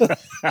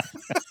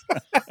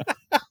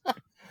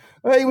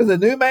 Well, he was a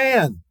new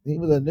man. He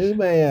was a new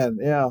man.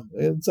 Yeah,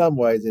 in some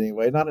ways,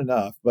 anyway. Not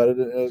enough, but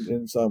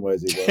in some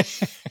ways, he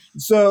was.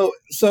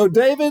 So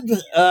David,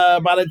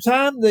 by the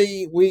time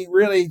we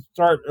really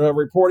start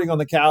reporting on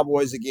the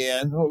Cowboys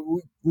again,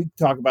 we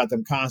talk about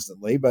them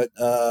constantly. But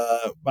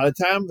by the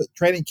time the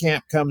training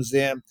camp comes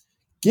in,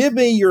 give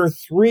me your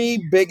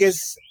three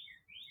biggest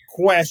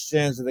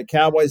questions that the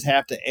Cowboys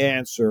have to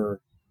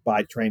answer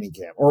by training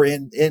camp or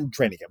in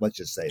training camp. Let's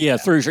just say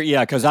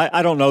because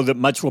I don't know that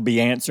much will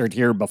be answered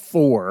here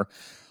before.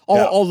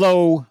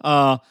 Although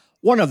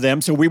one of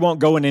them, so we won't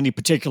go in any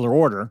particular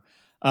order.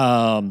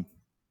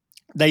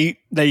 They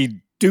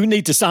do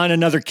need to sign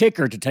another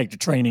kicker to take to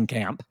training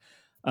camp.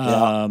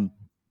 The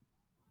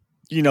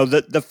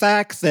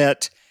fact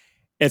that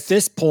at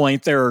this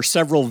point there are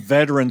several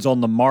veterans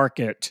on the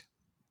market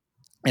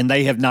and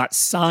they have not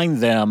signed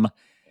them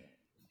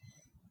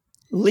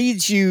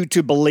leads you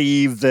to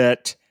believe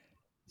that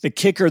the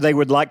kicker they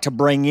would like to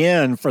bring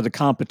in for the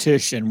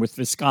competition with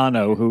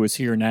Viscano, who is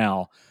here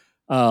now,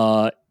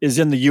 is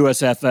in the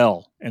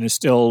USFL and is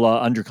still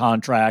under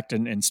contract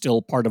and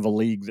still part of a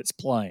league that's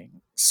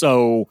playing.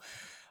 So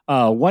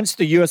once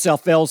the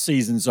USFL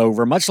season's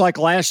over, much like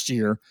last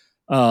year,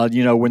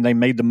 when they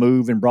made the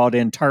move and brought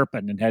in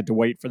Turpin and had to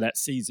wait for that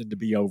season to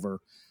be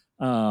over,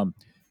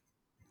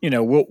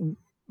 we'll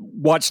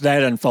watch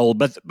that unfold.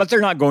 But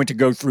they're not going to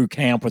go through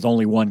camp with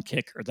only one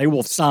kicker. They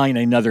will sign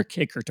another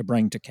kicker to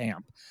bring to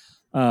camp.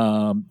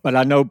 But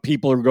I know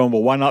people are going,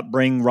 well, why not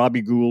bring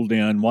Robbie Gould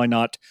in? Why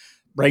not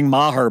bring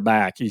Maher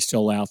back? He's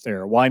still out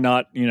there. Why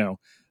not,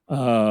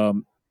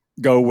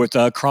 go with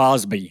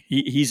Crosby?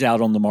 He's out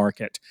on the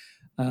market.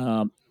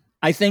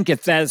 I think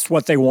if that's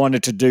what they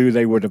wanted to do,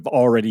 they would have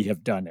already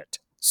have done it.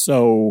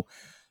 So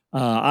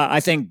I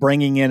think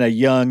bringing in a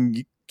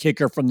young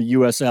kicker from the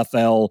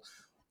USFL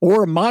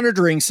or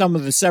monitoring some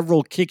of the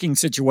several kicking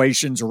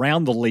situations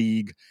around the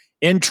league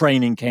in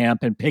training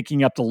camp and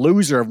picking up the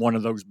loser of one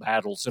of those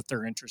battles if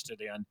they're interested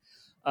in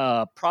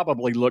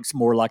probably looks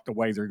more like the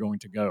way they're going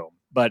to go.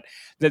 But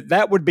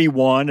that would be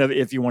one of,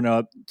 if you want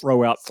to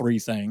throw out three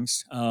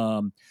things.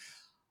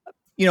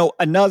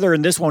 Another,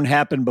 and this one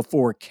happened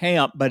before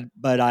camp,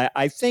 but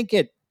I think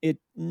it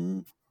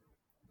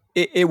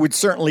would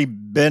certainly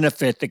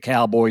benefit the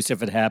Cowboys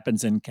if it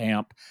happens in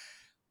camp.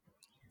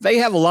 They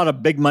have a lot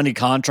of big money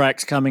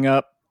contracts coming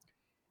up,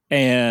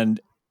 and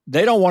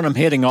they don't want them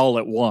hitting all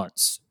at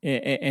once.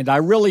 And I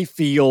really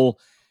feel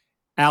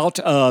out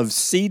of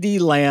CeeDee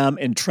Lamb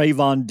and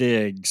Trayvon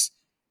Diggs,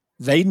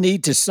 they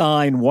need to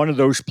sign one of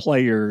those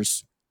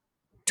players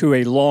to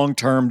a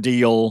long-term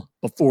deal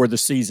before the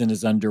season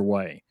is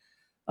underway.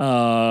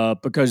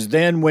 Because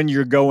then when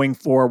you're going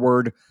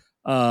forward,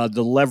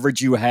 the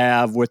leverage you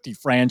have with the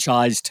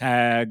franchise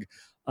tag,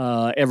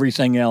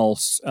 everything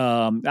else,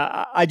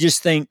 I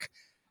just think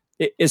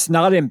it's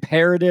not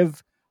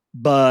imperative,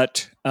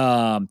 but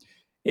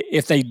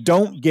if they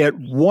don't get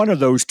one of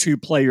those two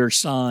players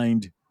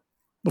signed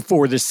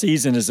before the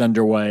season is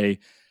underway,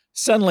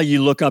 suddenly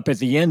you look up at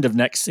the end of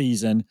next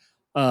season,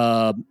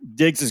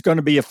 Diggs is going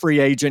to be a free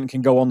agent and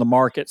can go on the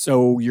market.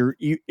 So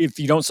if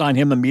you don't sign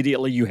him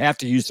immediately, you have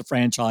to use the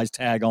franchise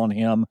tag on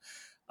him.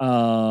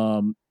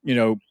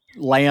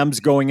 Lamb's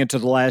going into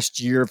the last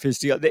year of his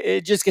deal.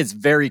 It just gets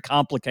very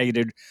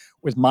complicated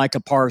with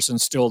Micah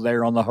Parsons still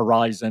there on the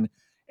horizon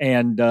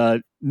and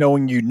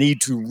knowing you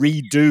need to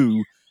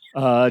redo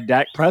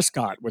Dak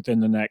Prescott within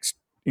the next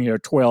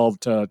 12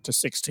 to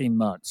 16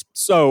 months.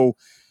 So,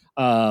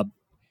 and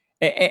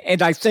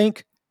I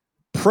think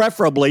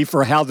preferably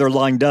for how they're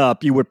lined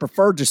up, you would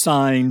prefer to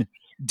sign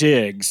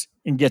Diggs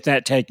and get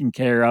that taken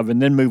care of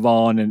and then move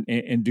on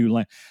and do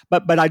Lamb.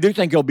 But I do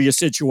think it'll be a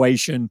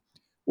situation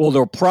where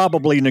they'll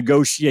probably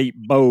negotiate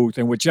both,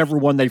 and whichever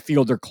one they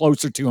feel they're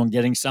closer to on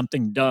getting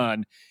something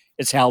done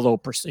is how they'll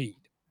proceed.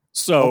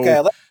 So, okay,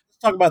 let's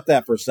talk about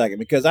that for a second,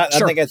 because I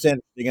think that's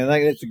interesting. And I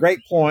think it's a great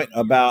point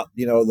about,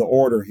 the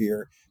order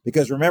here,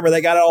 because remember,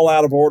 they got it all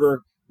out of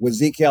order with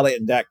Zeke Elliott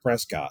and Dak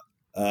Prescott.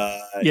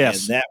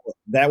 Yes, and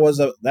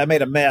that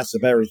made a mess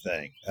of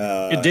everything.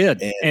 It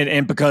did,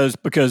 and because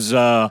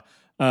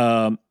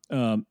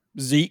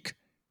Zeke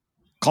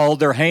called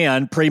their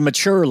hand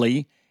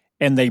prematurely,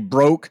 and they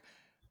broke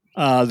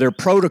their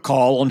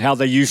protocol on how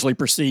they usually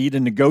proceed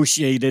and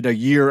negotiated a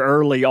year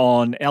early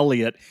on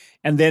Elliott,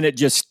 and then it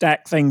just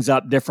stacked things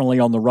up differently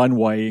on the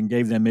runway and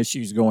gave them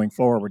issues going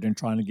forward and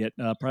trying to get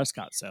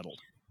Prescott settled.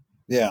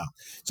 Yeah.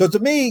 So to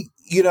me,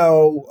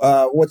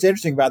 what's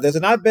interesting about this,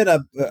 and I've been a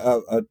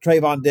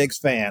Trayvon Diggs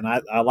fan.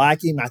 I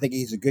like him. I think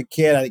he's a good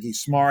kid. I think he's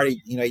smart.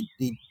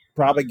 He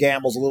probably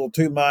gambles a little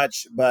too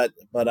much, but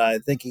I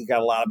think he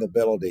got a lot of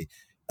ability.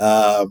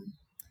 But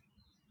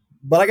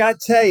I got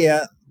to tell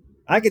you,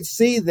 I could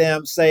see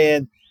them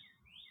saying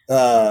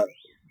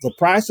the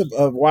price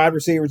of wide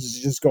receivers is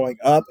just going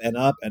up and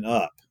up and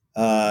up.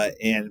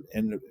 And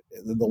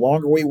the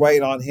longer we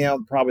wait on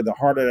him, probably the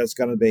harder that's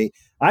going to be.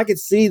 I could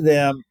see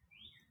them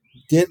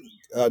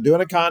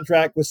doing a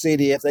contract with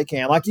CD if they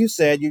can. Like you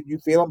said, you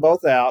feel them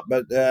both out,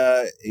 but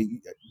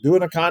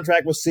doing a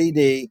contract with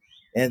CD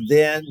and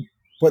then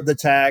put the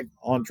tag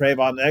on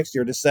Trayvon next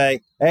year to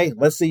say, hey,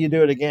 let's see you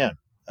do it again.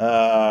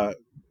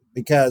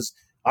 Because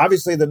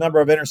obviously the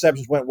number of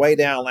interceptions went way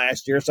down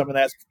last year. Some of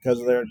that's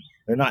because they're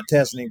not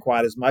testing him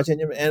quite as much.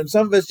 And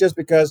some of it's just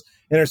because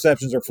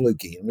interceptions are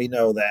fluky. And we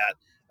know that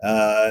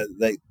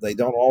they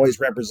don't always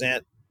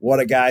represent what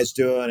a guy's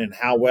doing and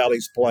how well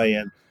he's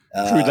playing.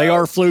 True, they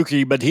are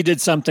fluky, but he did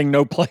something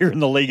no player in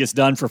the league has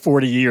done for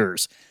 40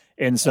 years.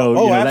 And so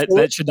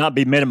that should not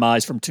be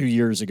minimized from 2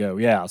 years ago.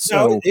 Yeah.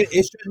 So no, it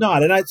should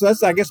not. And so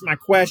that's, I guess, my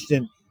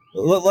question.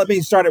 Let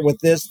me start it with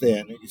this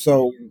then.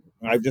 So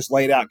I've just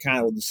laid out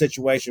kind of the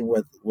situation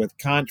with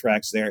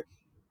contracts there.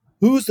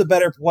 Who's the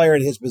better player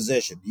at his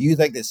position? Do you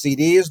think that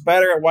CD is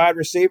better at wide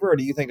receiver, or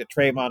do you think that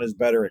Trayvon is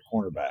better at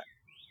cornerback?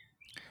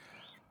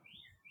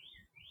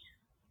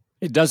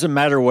 It doesn't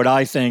matter what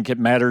I think. It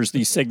matters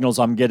the signals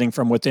I'm getting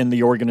from within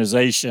the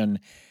organization.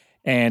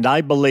 And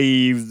I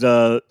believe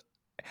if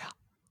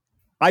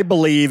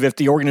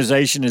the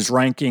organization is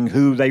ranking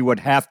who they would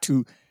have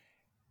to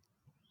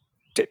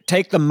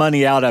take the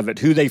money out of it,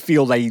 who they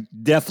feel they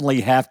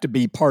definitely have to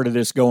be part of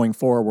this going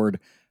forward,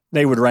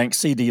 they would rank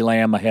CD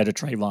Lamb ahead of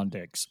Trayvon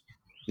Diggs.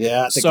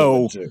 Yeah, I think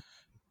so.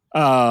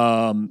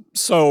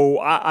 So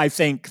I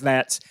think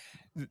that's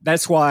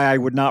why I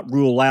would not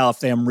rule out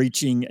them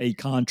reaching a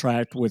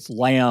contract with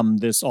Lamb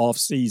this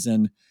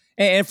offseason,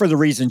 and for the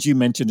reasons you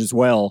mentioned as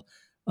well,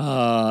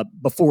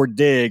 before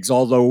Diggs.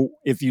 Although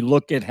if you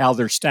look at how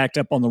they're stacked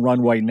up on the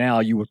runway now,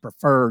 you would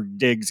prefer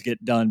Diggs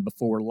get done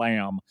before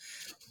Lamb.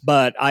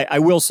 But I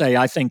will say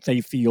I think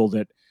they feel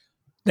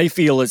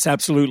it's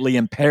absolutely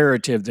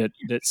imperative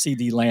that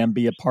CD Lamb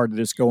be a part of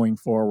this going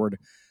forward.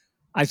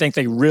 I think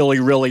they really,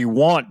 really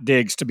want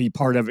Diggs to be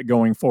part of it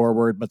going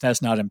forward, but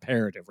that's not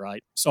imperative,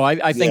 right? So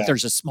I think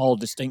there's a small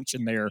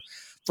distinction there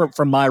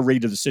from my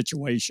read of the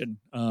situation,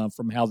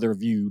 from how they're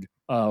viewed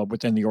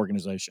within the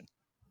organization.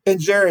 And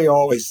Jerry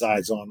always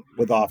sides on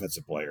with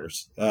offensive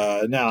players.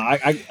 Now,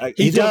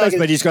 he does,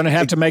 but he's going to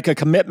have to make a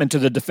commitment to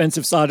the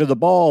defensive side of the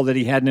ball that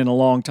he hadn't in a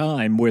long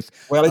time. He's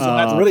going to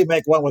have to really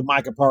make one with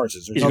Micah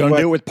Parsons. He's going to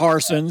do it with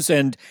Parsons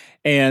and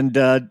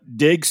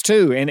Diggs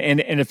too. And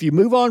if you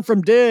move on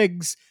from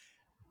Diggs,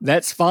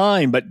 that's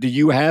fine. But do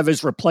you have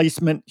his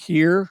replacement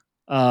here?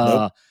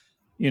 Nope.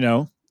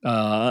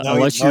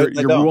 Unless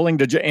you're willing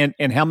to,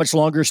 and how much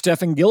longer is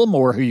Stephen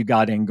Gilmore, who you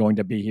got in, going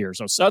to be here?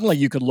 So suddenly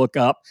you could look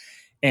up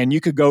and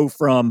you could go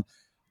from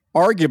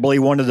arguably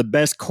one of the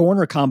best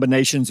corner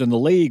combinations in the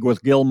league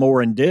with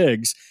Gilmore and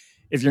Diggs.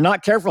 If you're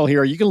not careful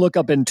here, you can look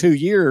up in 2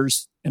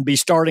 years and be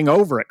starting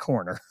over at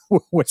corner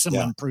with some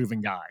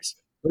improving guys.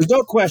 There's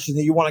no question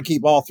that you want to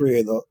keep all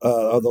three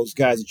of those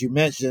guys that you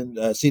mentioned: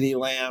 CD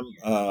Lamb,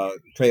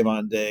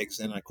 Trayvon Diggs,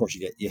 and of course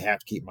you have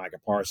to keep Micah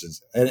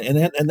Parsons.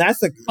 And that's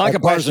the Micah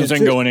Parsons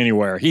isn't going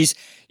anywhere. He's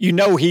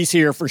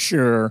here for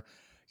sure.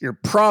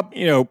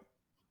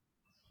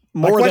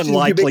 More than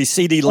likely,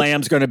 CD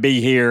Lamb's going to be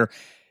here.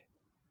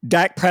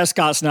 Dak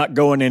Prescott's not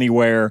going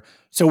anywhere.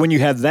 So when you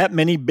have that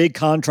many big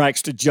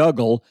contracts to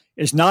juggle,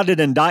 it's not an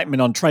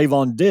indictment on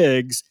Trayvon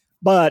Diggs,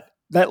 but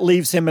that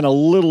leaves him in a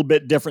little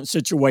bit different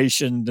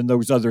situation than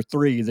those other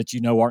three that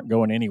aren't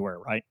going anywhere,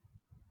 right?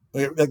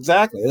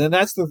 Exactly. And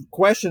that's the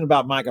question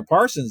about Micah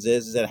Parsons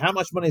is that how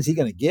much money is he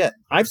going to get?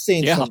 I've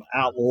seen some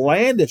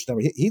outlandish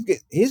numbers.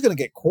 He's going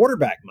to get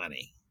quarterback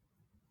money.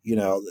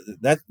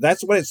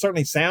 That's what it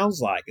certainly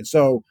sounds like. And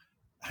so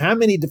how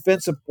many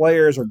defensive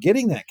players are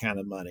getting that kind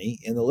of money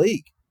in the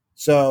league?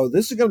 So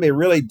this is going to be a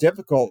really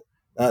difficult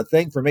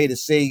thing for me to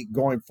see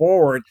going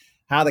forward,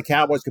 how the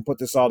Cowboys can put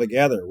this all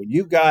together. When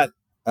you've got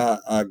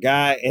a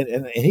guy,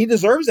 and he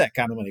deserves that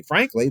kind of money,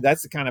 frankly,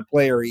 that's the kind of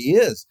player he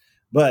is.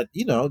 But,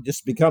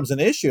 just becomes an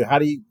issue. How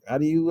do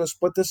you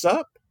split this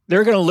up?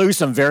 They're going to lose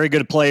some very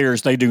good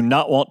players they do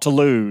not want to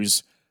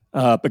lose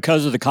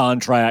because of the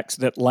contracts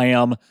that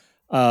Lamb,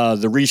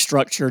 the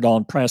restructured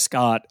on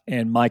Prescott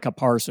and Micah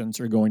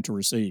Parsons are going to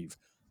receive.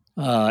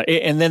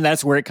 And then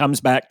that's where it comes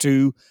back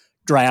to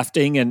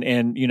drafting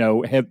and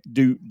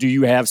do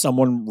you have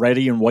someone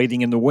ready and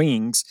waiting in the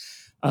wings?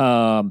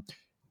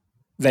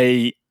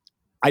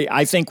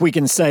 I think we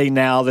can say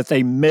now that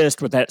they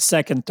missed with that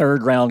second,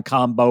 third round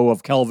combo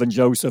of Kelvin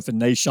Joseph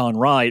and Nashawn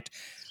Wright,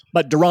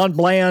 but Deron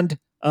Bland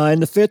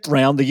in the fifth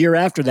round, the year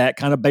after that,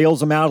 kind of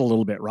bails them out a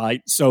little bit,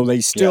 right? So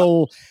they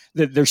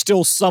there's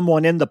still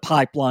someone in the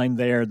pipeline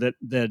there that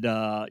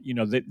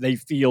they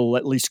feel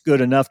at least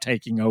good enough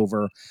taking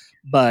over,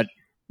 but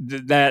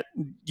that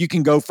you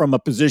can go from a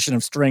position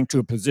of strength to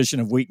a position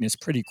of weakness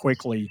pretty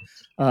quickly,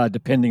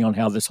 depending on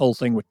how this whole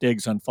thing with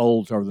Diggs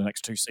unfolds over the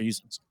next 2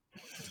 seasons.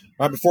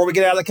 All right, before we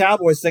get out of the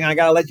Cowboys thing, I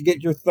got to let you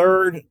get your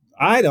third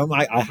item.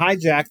 I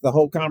hijacked the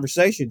whole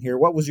conversation here.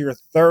 What was your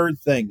third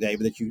thing,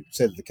 David, that you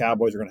said the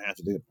Cowboys are going to have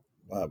to do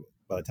by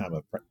the time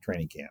of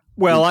training camp?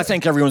 Well, I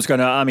think everyone's going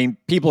to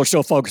 – people are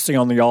still focusing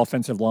on the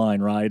offensive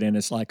line, right? And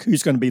it's like,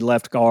 who's going to be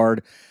left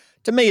guard?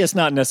 To me, it's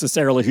not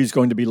necessarily who's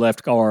going to be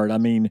left guard. I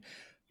mean,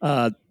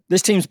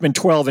 this team's been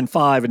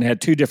 12-5 and had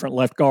 2 different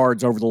left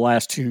guards over the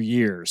last 2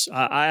 years.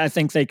 I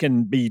think they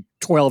can be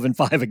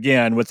 12-5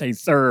 again with a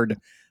third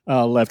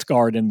left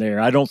guard in there.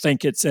 I don't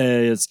think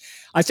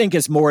I think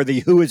it's more the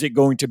who is it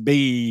going to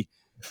be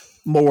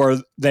more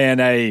than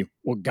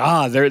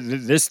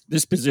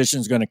this position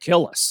is going to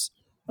kill us,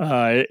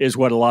 is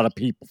what a lot of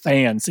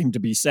fans seem to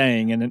be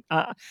saying. And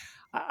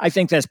I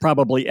think that's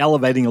probably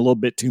elevating a little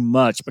bit too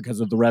much because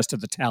of the rest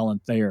of the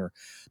talent there.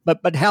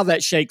 But how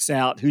that shakes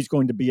out, who's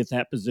going to be at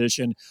that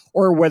position,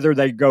 or whether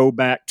they go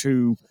back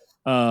to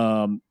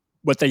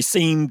what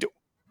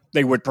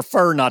they would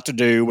prefer not to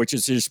do, which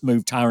is just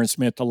move Tyron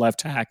Smith to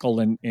left tackle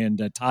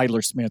and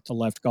Tyler Smith to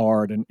left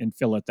guard and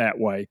fill it that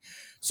way.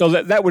 So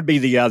that would be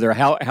the other,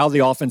 how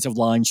the offensive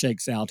line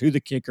shakes out, who the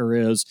kicker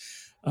is.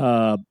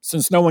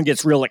 Since no one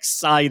gets real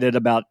excited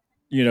about,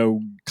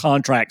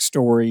 contract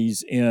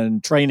stories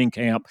in training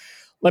camp,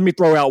 let me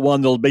throw out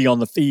one that'll be on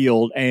the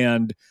field.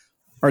 And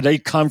are they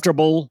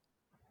comfortable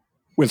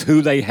with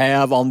who they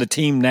have on the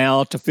team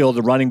now to fill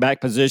the running back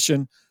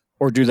position,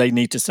 or do they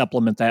need to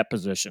supplement that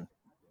position?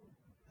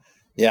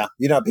 Yeah,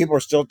 people are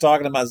still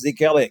talking about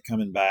Zeke Elliott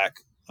coming back.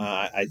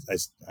 I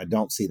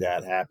don't see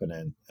that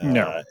happening.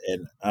 No.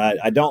 And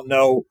I don't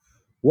know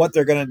what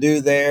they're going to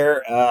do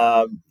there.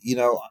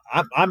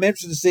 I'm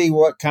interested to see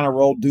what kind of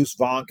role Deuce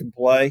Vaughn can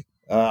play.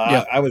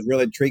 I was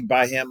really intrigued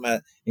by him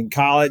in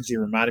college. He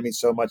reminded me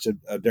so much of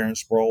Darren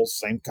Sproles,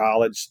 same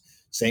college,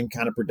 same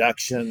kind of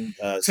production.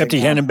 Except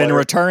he hadn't been a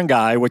return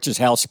guy, which is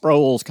how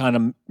Sproles kind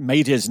of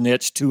made his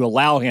niche to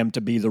allow him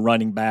to be the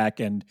running back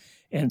and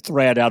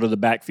thread out of the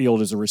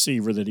backfield as a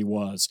receiver that he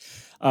was,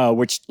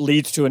 which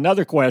leads to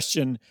another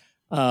question.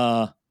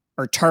 Are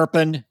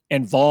Turpin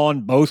and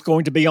Vaughn both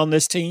going to be on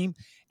this team?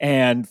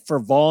 And for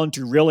Vaughn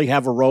to really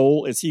have a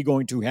role, is he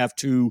going to have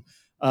to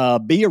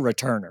be a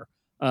returner?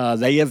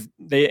 They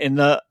in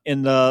the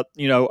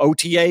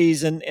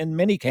OTAs and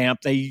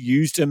minicamp, they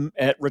used him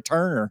at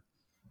returner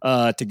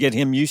to get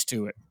him used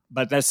to it.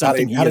 But that's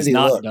something he has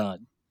not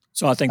done.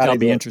 So I think that'll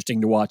be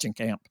interesting to watch in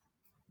camp.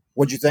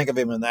 What'd you think of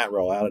him in that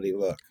role? How did he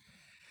look?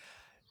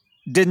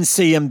 Didn't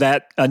see him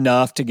that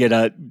enough to get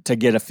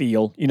a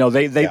feel.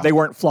 They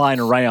weren't flying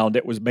around.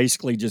 It was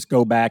basically just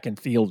go back and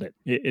field it.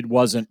 It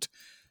wasn't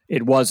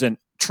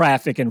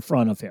traffic in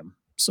front of him.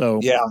 So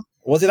yeah.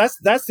 Well, see,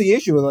 that's the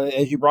issue,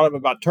 as you brought up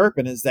about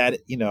Turpin, is that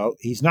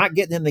he's not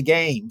getting in the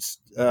games.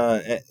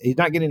 He's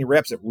not getting any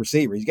reps at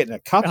receiver. He's getting a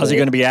couple. How's he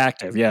going to be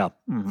active? Yeah,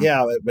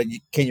 yeah. But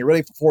can you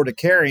really afford to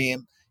carry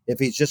him if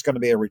he's just going to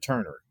be a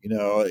returner?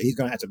 He's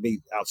going to have to be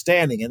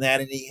outstanding in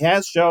that, and he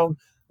has shown.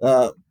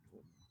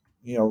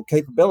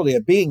 Capability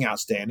of being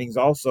outstanding. He's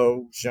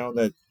also shown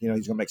that, he's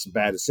going to make some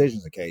bad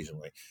decisions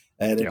occasionally.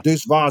 And if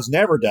Deuce Vaughn's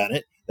never done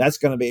it, that's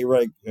going to be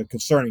really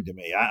concerning to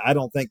me. I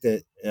don't think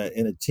that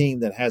in a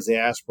team that has the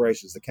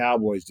aspirations the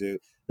Cowboys do,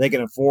 they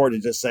can afford to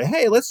just say,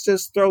 hey, let's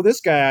just throw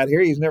this guy out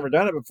here. He's never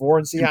done it before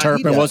and see how Turpin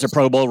he does. Was a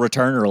Pro Bowl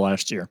returner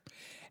last year.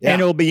 Yeah.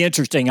 And it'll be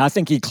interesting. I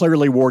think he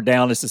clearly wore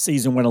down as the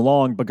season went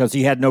along because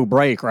he had no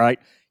break, right?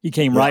 He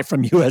came right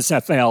from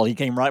USFL. He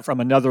came right from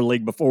another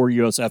league before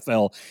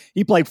USFL.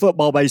 He played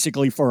football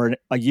basically for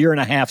a year and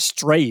a half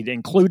straight,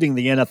 including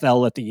the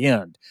NFL at the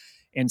end.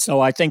 And so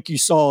I think you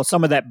saw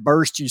some of that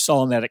burst you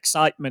saw in that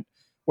excitement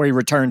where he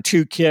returned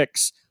 2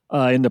 kicks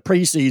in the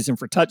preseason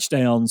for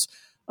touchdowns.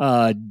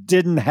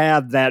 Didn't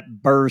have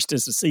that burst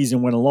as the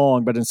season went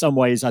along, but in some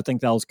ways I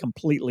think that was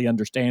completely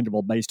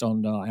understandable based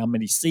on how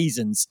many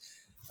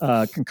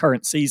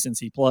concurrent seasons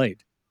he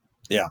played.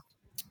 Yeah.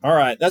 All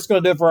right, that's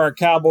going to do it for our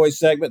Cowboys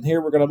segment.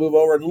 Here we're going to move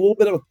over to a little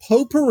bit of a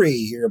potpourri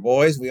here,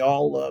 boys. We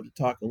all love to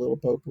talk a little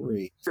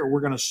potpourri.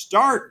 We're going to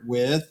start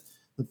with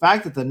the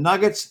fact that the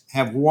Nuggets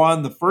have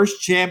won the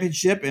first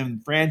championship in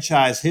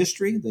franchise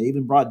history. They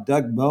even brought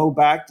Doug Moe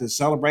back to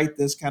celebrate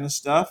this kind of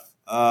stuff.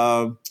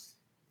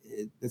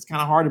 It's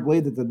kind of hard to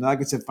believe that the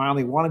Nuggets have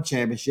finally won a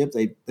championship.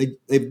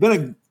 They've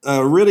been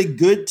a really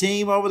good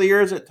team over the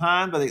years at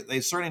times, but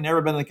they've certainly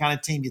never been the kind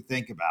of team you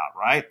think about,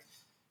 right?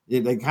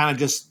 They kind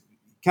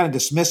of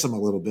dismiss them a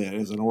little bit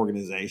as an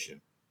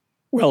organization.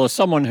 Well, as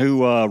someone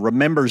who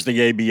remembers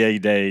the ABA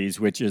days,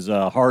 which is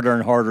harder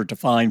and harder to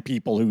find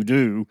people who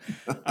do,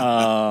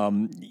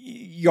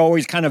 you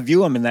always kind of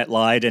view them in that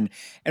light. And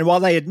while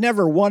they had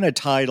never won a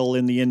title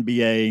in the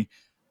NBA,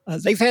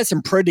 they've had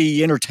some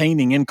pretty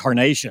entertaining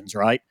incarnations,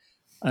 right?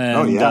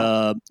 And,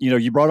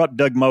 you brought up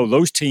Doug Moe.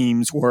 Those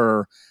teams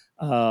were,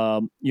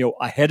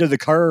 ahead of the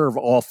curve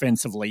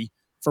offensively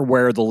for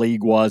where the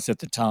league was at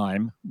the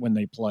time when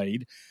they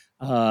played.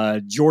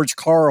 George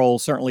Karl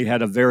certainly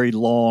had a very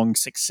long,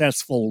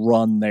 successful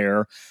run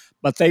there,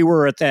 but they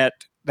were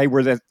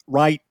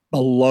right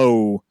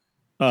below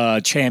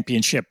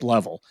championship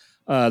level.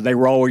 They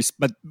were always,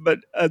 but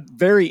a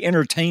very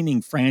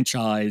entertaining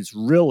franchise,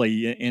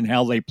 really, in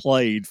how they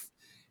played,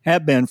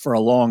 have been for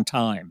a long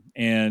time.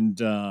 And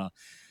them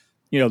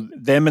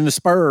and the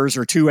Spurs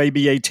are 2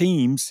 ABA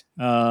teams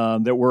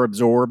that were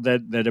absorbed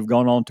that have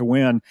gone on to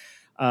win.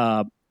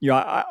 I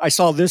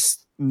saw this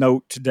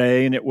note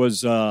today, and it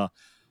was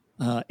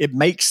it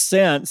makes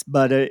sense,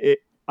 but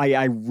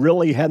I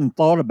really hadn't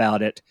thought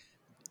about it.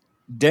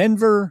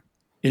 Denver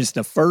is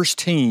the first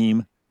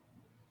team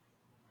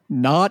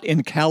not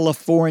in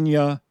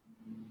California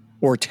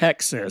or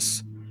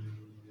Texas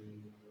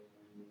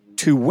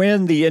to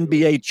win the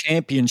NBA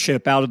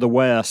championship out of the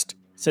West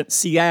since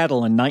Seattle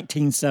in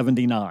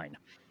 1979.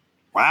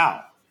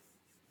 Wow.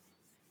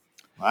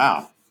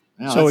 Yeah,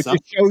 So it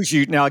just shows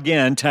you now.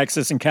 Again,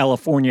 Texas and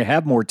California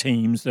have more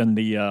teams than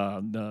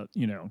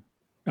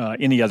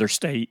any other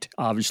state,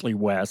 obviously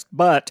West,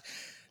 but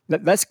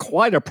that's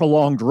quite a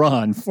prolonged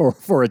run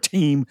for a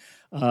team.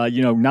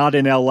 Not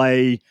in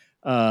LA,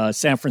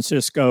 San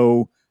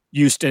Francisco,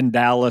 Houston,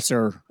 Dallas,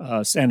 or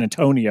San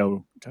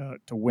Antonio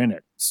to win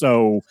it.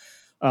 So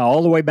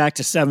all the way back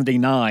to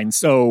 79.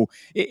 So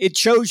it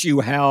shows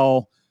you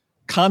how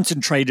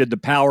concentrated the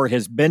power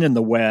has been in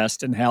the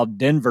West and how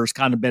Denver's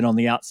kind of been on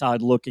the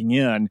outside looking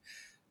in.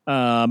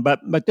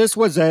 But this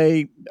was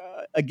Jokic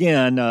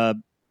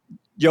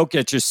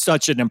is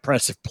such an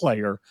impressive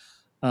player.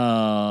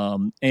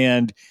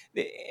 And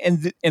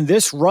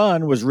this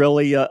run was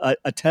really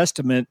a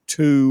testament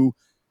to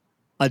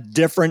a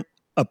different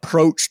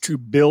approach to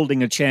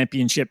building a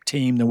championship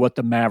team than what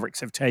the Mavericks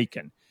have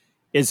taken.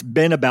 It's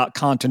been about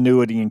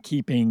continuity and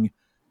keeping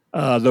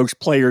those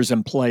players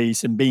in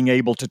place and being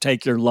able to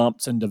take their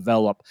lumps and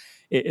develop.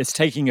 It's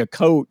taking a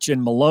coach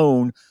in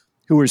Malone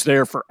who was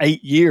there for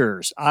 8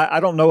 years. I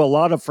don't know a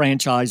lot of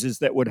franchises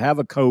that would have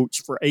a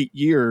coach for 8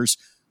 years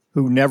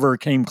who never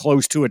came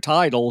close to a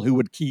title who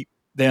would keep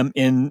them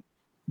in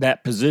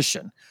that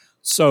position.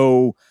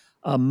 So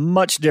a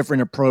much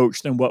different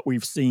approach than what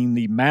we've seen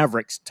the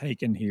Mavericks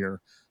taken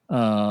here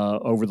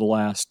over the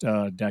last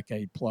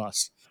decade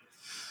plus.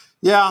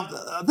 Yeah,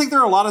 I think there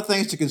are a lot of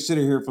things to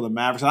consider here for the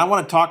Mavericks. And I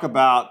want to talk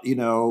about,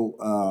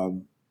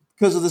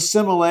 because of the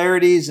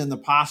similarities and the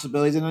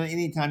possibilities. And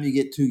anytime you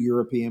get two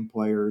European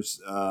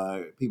players,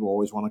 people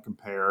always want to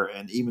compare.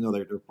 And even though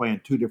they're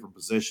playing two different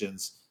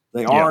positions,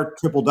 they are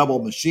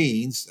triple-double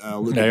machines,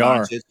 Luka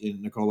Doncic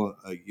and Nikola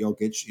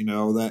Jokic,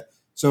 that.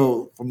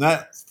 So from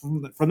that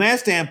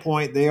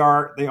standpoint, they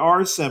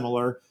are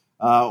similar.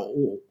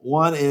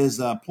 One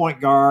is a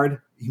point guard,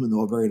 even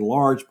though a very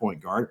large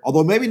point guard,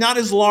 although maybe not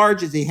as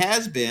large as he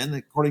has been,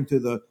 according to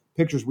the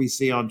pictures we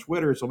see on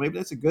Twitter. So maybe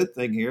that's a good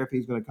thing here if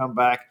he's going to come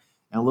back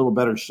in a little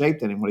better shape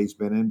than what he's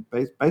been in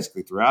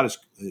basically throughout his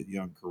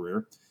young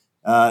career.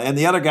 And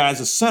the other guy is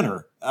a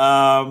center.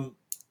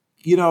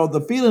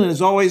 The feeling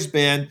has always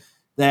been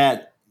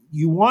that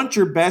you want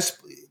your best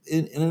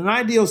in an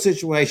ideal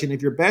situation.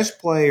 If your best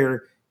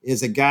player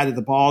is a guy that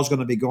the ball is going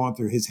to be going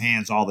through his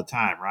hands all the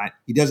time, right?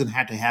 He doesn't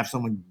have to have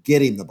someone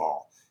get him the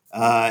ball.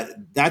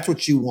 That's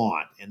what you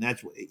want. And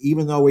that's,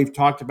 even though we've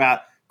talked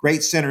about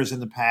great centers in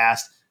the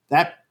past,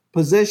 that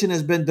position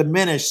has been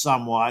diminished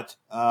somewhat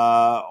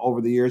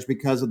over the years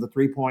because of the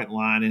three-point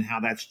line and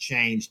how that's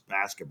changed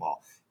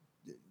basketball.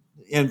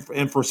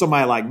 And for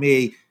somebody like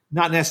me,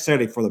 not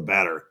necessarily for the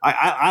better.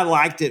 I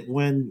liked it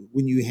when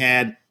you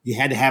had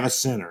to have a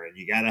center and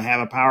you got to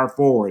have a power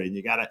forward and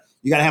you got to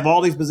have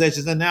all these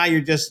positions. And now we're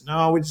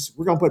going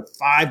to put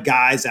 5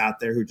 guys out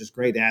there who are just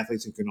great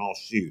athletes who can all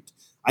shoot.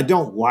 I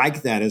don't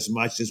like that as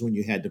much as when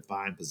you had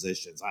defined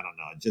positions. I don't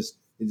know.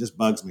 It just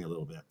bugs me a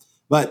little bit.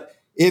 But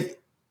if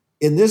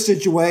in this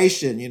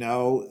situation,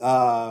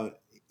 does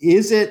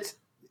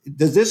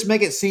this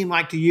make it seem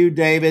like to you,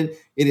 David,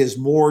 it is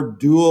more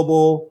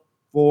doable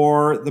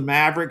for the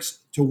Mavericks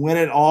to win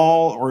it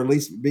all, or at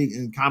least be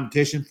in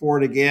competition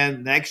for it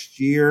again next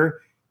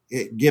year,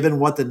 given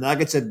what the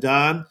Nuggets have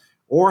done?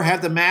 Or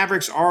have the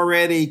Mavericks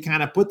already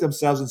kind of put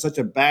themselves in such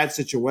a bad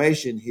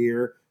situation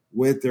here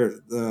with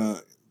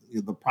the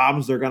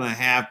problems they're going to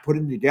have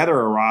putting together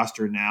a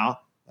roster now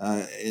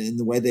in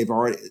the way they've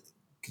already,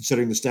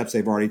 considering the steps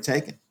they've already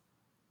taken?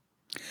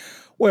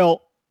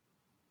 Well,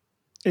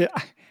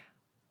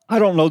 I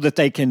don't know that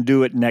they can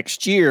do it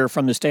next year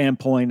from the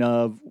standpoint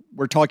of,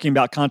 we're talking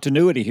about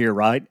continuity here,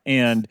 right?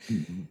 And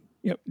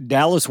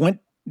Dallas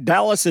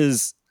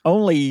is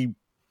only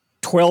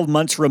 12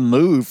 months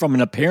removed from an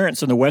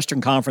appearance in the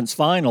Western Conference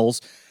Finals.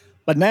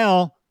 But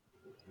now,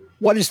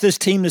 what is this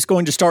team that's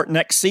going to start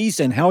next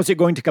season? How is it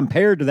going to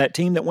compare to that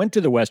team that went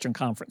to the Western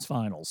Conference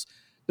Finals?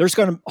 There's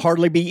going to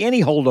hardly be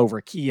any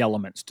holdover key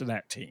elements to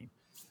that team.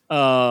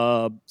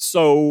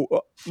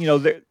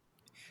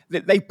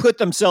 They put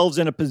themselves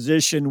in a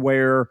position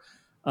where,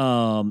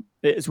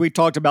 as we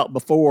talked about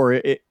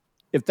before,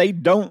 if they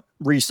don't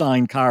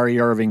re-sign Kyrie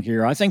Irving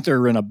here, I think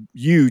they're in a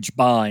huge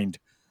bind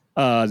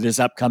this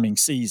upcoming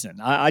season.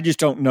 I just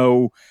don't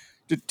know.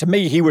 To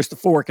me, he was the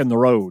fork in the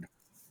road.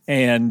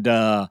 And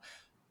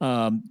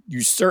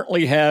you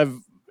certainly have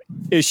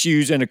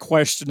issues and a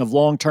question of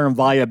long-term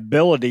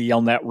viability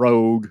on that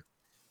road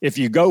if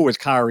you go with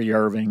Kyrie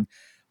Irving.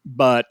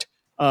 But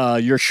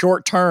your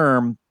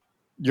short-term,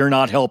 you're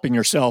not helping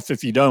yourself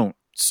if you don't.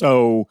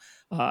 So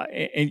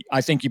and I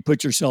think you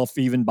put yourself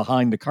even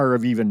behind the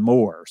curve even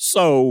more.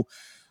 So,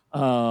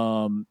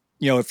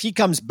 if he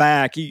comes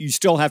back, you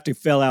still have to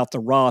fill out the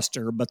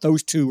roster, but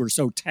those two are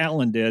so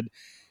talented.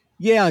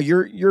 Yeah,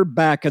 you're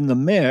back in the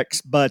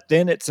mix, but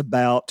then it's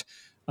about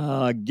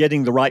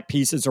getting the right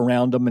pieces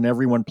around them and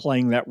everyone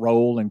playing that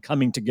role and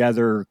coming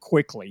together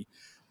quickly.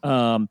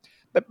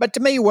 But to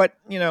me,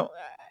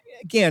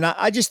 again,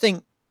 I just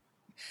think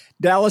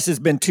Dallas has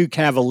been too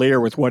cavalier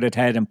with what it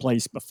had in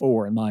place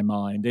before, in my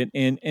mind.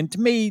 And to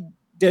me,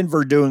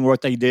 Denver doing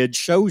what they did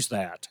shows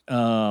that.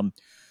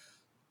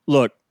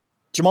 Look,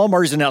 Jamal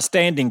Murray's an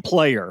outstanding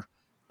player.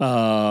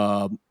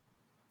 A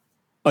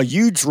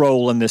huge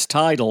role in this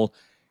title.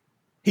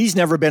 He's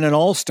never been an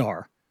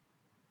all-star.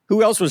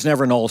 Who else was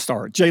never an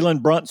all-star?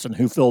 Jalen Brunson,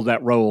 who filled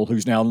that role,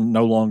 who's now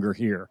no longer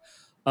here.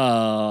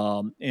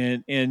 And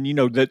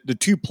the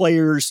two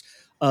players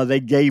they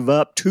gave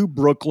up to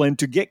Brooklyn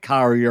to get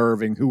Kyrie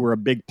Irving, who were a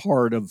big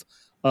part of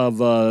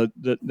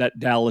that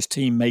Dallas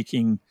team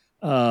making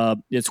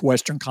its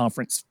Western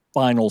Conference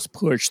Finals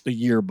push the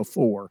year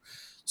before.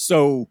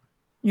 So,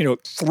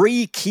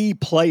 three key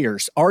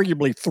players,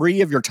 arguably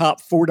three of your top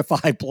 4 to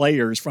 5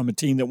 players from a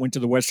team that went to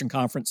the Western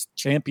Conference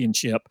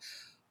Championship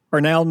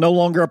are now no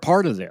longer a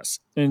part of this.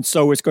 And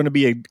so it's going to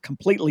be a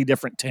completely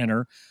different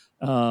tenor.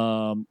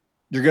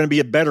 They're going to be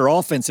a better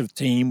offensive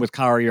team with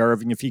Kyrie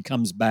Irving if he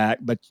comes back.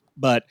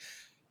 But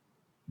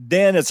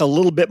then it's a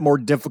little bit more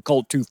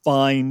difficult to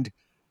find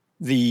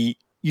you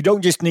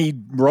don't just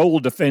need role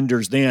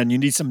defenders then. You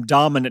need some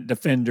dominant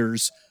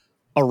defenders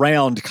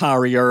around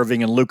Kyrie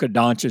Irving and Luka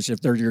Doncic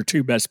if they're your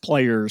two best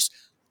players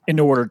in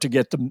order to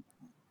get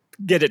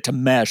it to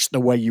mesh the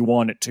way you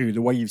want it to,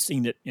 the way you've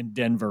seen it in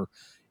Denver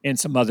and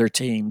some other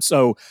teams.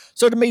 So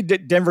to me,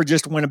 Denver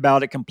just went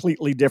about it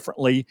completely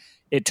differently.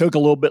 It took a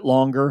little bit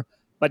longer,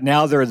 but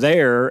now they're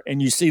there,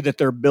 and you see that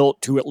they're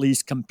built to at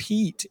least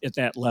compete at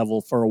that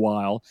level for a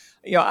while.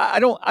 I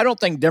don't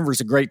think Denver's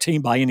a great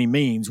team by any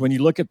means. When you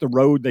look at the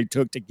road they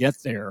took to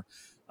get there,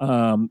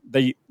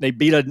 they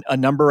beat a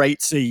number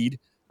 8 seed,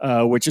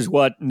 which is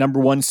what number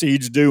 1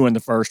 seeds do in the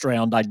first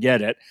round. I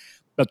get it,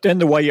 but then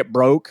the way it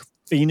broke,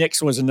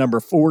 Phoenix was a number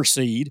 4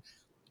 seed.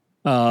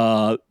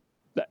 The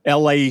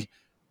L.A.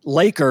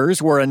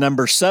 Lakers were a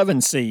number 7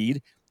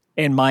 seed,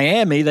 and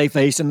Miami they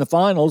faced in the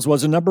finals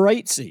was a number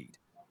 8 seed.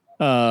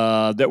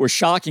 That was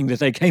shocking that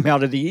they came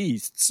out of the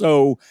East.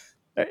 So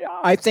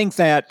I think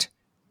that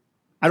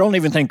I don't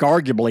even think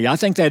arguably. I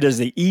think that is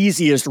the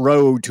easiest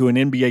road to an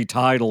NBA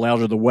title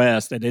out of the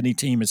West that any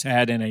team has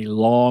had in a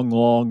long,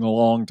 long,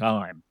 long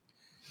time.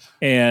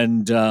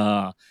 And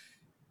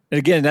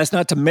again, that's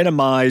not to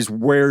minimize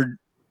where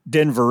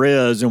Denver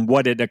is and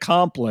what it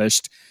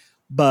accomplished,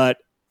 but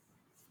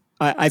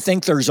I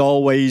think there's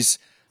always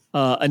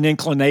an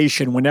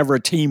inclination whenever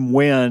a team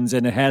wins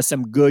and it has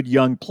some good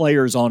young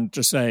players on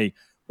to say,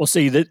 well,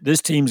 see,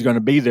 this team's going to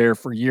be there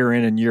for year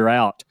in and year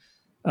out.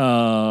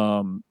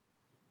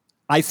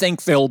 I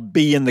think they'll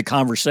be in the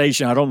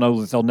conversation. I don't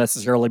know that they'll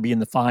necessarily be in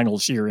the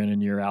finals year in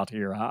and year out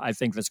here. I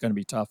think that's going to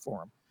be tough for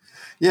them.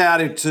 Yeah, I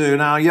do too.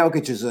 Now,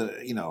 Jokic is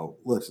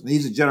listen,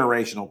 he's a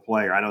generational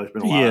player. I know there's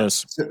been a lot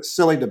of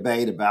silly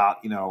debate about,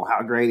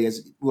 how great he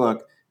is.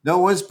 Look, no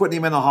one's putting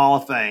him in the Hall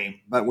of Fame,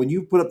 but when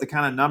you put up the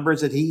kind of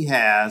numbers that he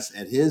has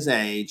at his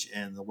age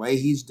and the way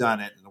he's done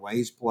it and the way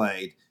he's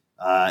played,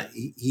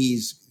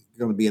 he's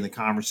going to be in the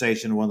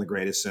conversation of one of the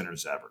greatest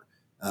centers ever.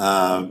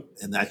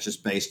 And that's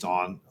just based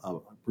on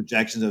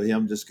projections of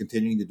him just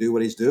continuing to do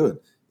what he's doing.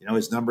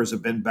 His numbers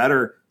have been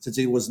better since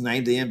he was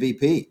named the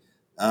MVP.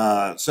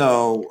 I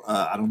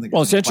don't think.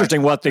 Well, it's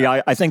interesting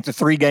I think the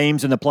 3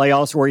 games in the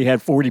playoffs where he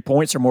had 40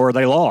 points or more,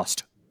 they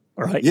lost.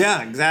 Right.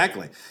 Yeah,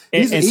 exactly.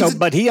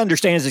 But he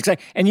understands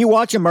exactly. And you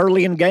watch him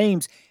early in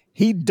games.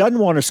 He doesn't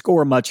want to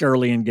score much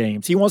early in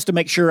games. He wants to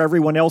make sure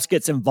everyone else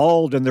gets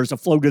involved and there's a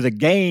flow to the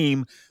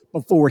game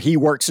before he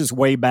works his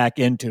way back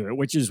into it,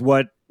 which is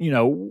what,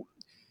 you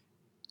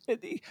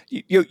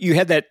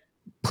had that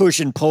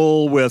push and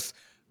pull with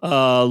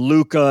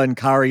Luka and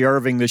Kyrie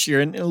Irving this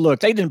year. And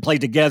look, they didn't play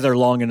together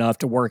long enough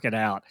to work it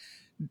out.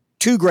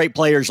 2 great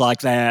players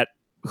like that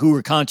who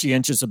are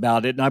conscientious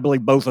about it, and I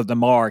believe both of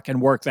them can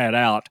work that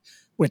out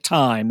with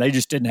time. They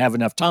just didn't have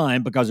enough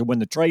time because of when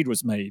the trade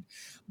was made.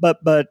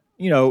 But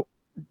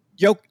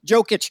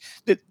Jokic,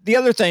 the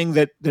other thing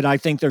that I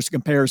think there's a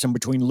comparison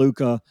between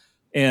Luka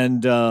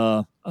and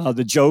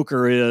the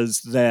Joker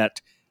is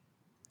that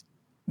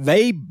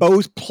they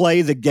both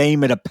play the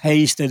game at a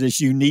pace that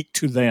is unique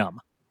to them.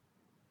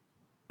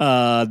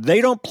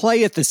 They don't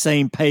play at the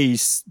same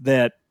pace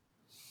that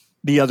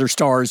the other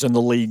stars in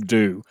the league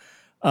do.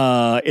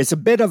 It's a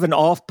bit of an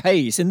off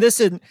pace, and it's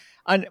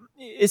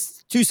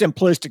too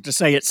simplistic to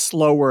say it's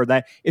slower.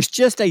 That it's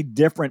just a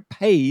different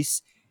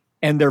pace,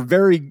 and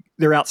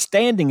they're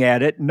outstanding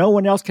at it. No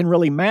one else can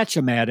really match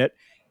them at it.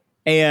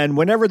 And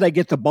whenever they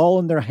get the ball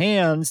in their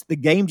hands, the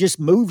game just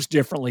moves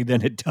differently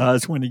than it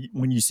does when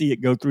you see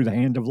it go through the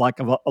hand of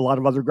a lot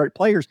of other great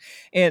players.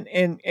 And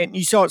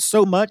you saw it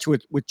so much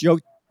with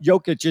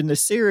Jokic in the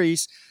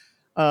series.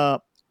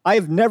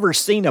 I've never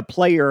seen a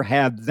player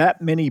have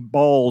that many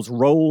balls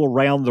roll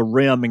around the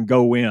rim and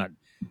go in.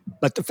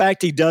 But the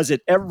fact he does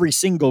it every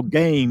single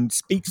game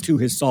speaks to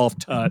his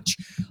soft touch.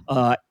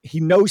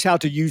 He knows how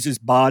to use his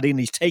body, and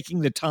he's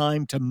taking the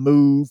time to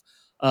move,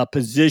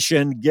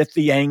 position, get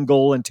the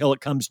angle until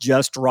it comes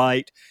just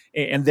right,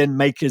 and then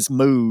make his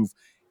move.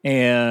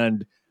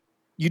 And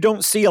you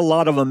don't see a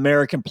lot of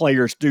American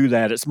players do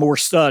that. It's more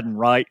sudden,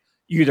 right?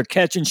 You either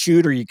catch and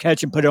shoot or you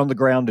catch and put it on the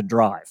ground and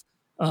drive.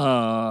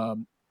 Both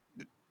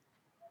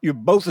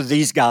of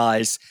these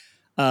guys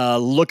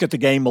look at the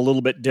game a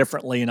little bit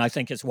differently, and I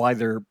think it's why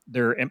they're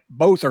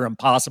both are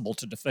impossible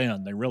to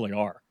defend. They really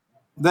are.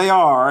 They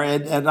are,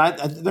 and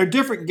they're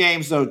different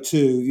games though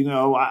too.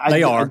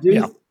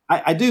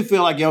 I do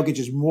feel like Jokic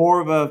is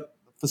more of a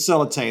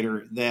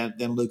facilitator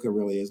than Luka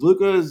really is.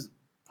 Luka is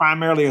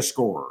primarily a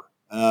scorer,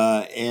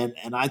 and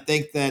I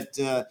think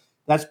that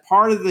that's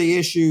part of the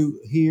issue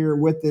here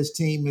with this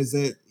team is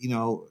that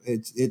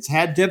it's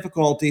had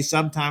difficulty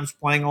sometimes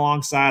playing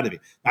alongside of him.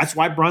 That's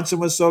why Brunson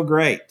was so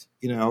great.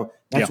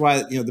 That's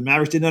why the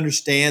Mavericks didn't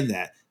understand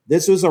that.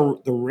 This was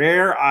the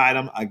rare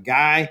item, a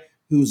guy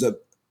who's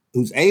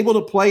able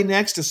to play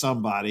next to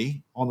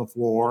somebody on the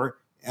floor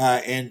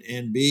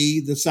and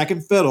be the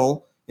second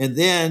fiddle. And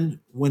then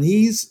when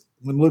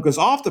Luka's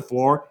off the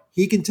floor,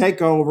 he can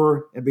take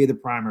over and be the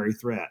primary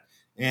threat.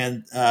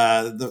 And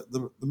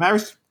the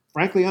Mavericks,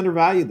 frankly,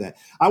 undervalued that.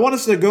 I want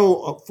us to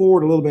go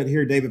forward a little bit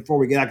here, David, before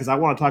we get out, because I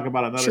want to talk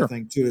about another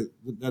thing, too,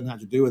 that doesn't have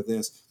to do with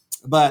this.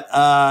 But,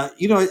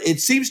 it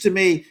seems to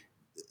me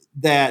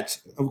that,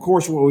 of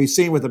course, what we've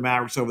seen with the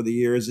Mavericks over the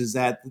years is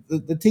that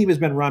the team has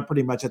been run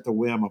pretty much at the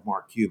whim of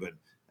Mark Cuban.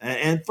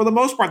 And for the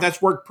most part,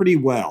 that's worked pretty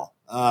well.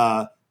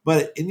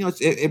 But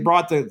it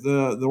brought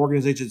the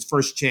organization's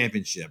first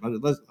championship.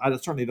 I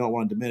certainly don't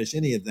want to diminish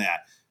any of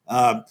that.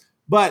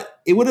 But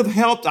it would have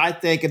helped, I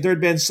think, if there had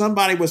been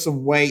somebody with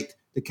some weight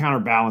to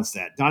counterbalance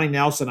that. Donnie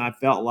Nelson, I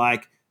felt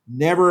like,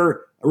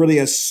 never really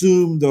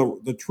assumed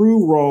the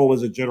true role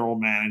as a general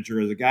manager,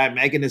 as a guy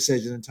making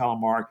decisions and telling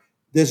Mark,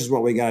 this is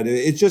what we got to do.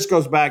 It just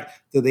goes back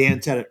to the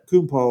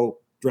Antetokounmpo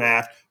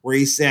draft where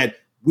he said,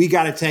 we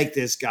got to take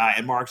this guy.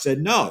 And Mark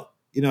said, no,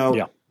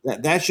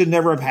 that should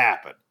never have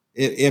happened.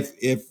 If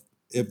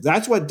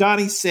that's what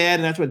Donnie said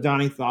and that's what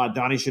Donnie thought,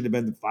 Donnie should have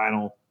been the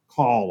final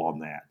call on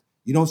that.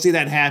 You don't see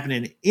that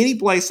happening any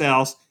place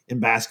else in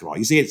basketball.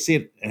 You see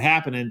it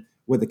happening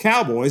with the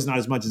Cowboys, not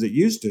as much as it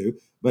used to,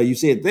 but you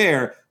see it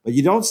there, but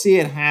you don't see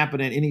it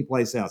happening any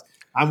place else.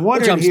 I'm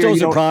wondering. I'm still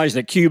surprised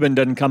that Cuban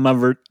doesn't come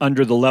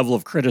under the level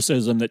of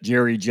criticism that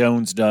Jerry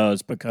Jones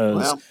does,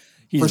 because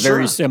he's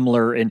very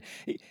similar. And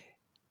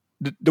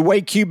the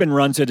way Cuban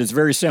runs it is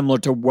very similar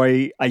to the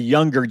way a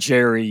younger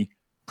Jerry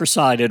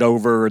presided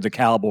over the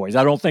Cowboys.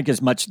 I don't think as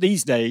much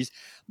these days,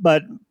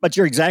 but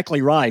you're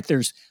exactly right.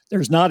 There's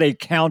not a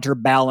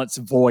counterbalance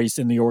voice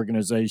in the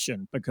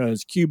organization,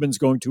 because Cuban's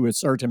going to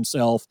assert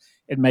himself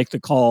and make the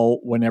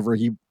call whenever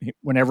he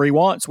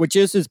wants, which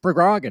is his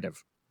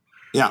prerogative.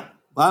 Yeah.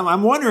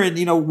 I'm wondering,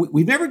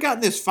 we've never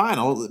gotten this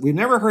final. We've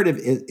never heard of,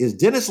 is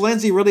Dennis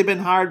Lindsey really been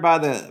hired by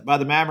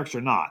the Mavericks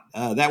or not?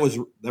 That was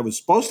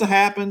supposed to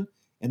happen,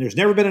 and there's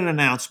never been an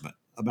announcement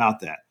about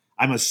that.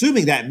 I'm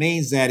assuming that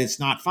means that it's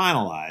not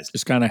finalized.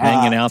 It's kind of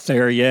hanging out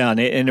there, yeah.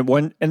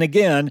 And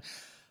again,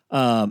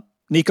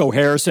 Nico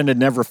Harrison had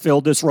never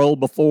filled this role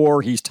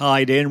before. He's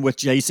tied in with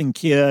Jason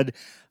Kidd,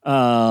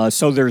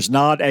 so there's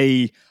not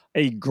a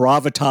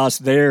gravitas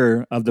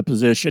there of the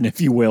position, if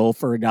you will,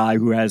 for a guy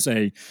who has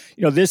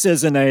this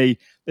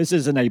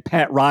isn't a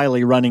Pat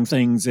Riley running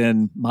things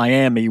in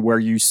Miami where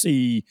you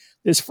see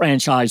this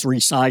franchise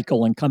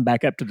recycle and come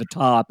back up to the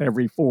top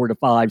every 4 to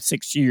 5,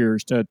 6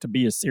 years to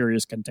be a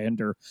serious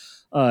contender.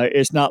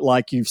 It's not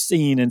like you've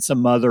seen in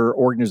some other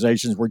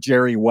organizations where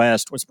Jerry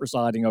West was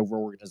presiding over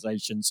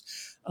organizations,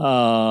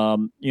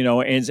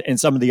 and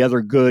some of the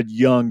other good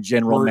young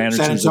general managers.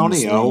 San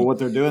Antonio, what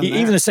they're doing there.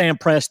 Even the Sam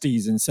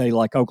Presties and say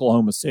like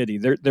Oklahoma City,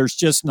 there's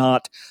just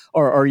not,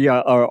 or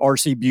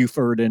R.C.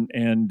 Buford and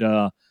in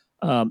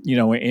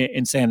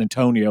San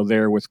Antonio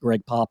there with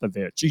Greg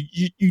Popovich.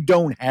 You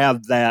don't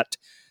have that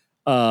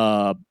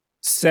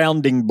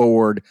sounding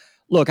board.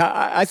 Look,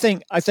 I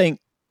think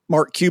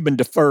Mark Cuban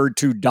deferred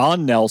to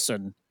Don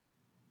Nelson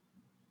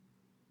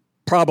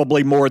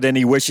probably more than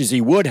he wishes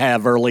he would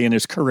have early in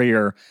his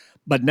career,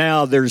 but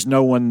now there's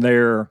no one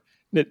there.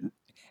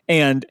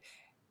 And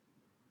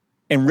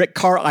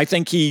Rick I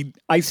think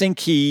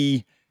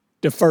he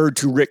deferred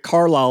to Rick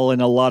Carlisle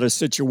in a lot of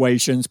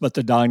situations, but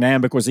the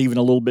dynamic was even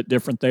a little bit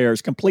different there.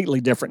 It's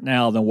completely different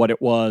now than what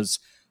it was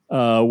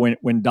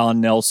when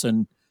Don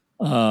Nelson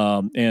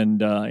and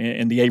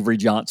the Avery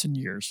Johnson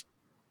years.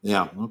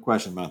 Yeah, no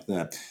question about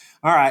that.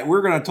 All right,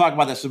 we're going to talk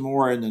about that some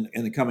more in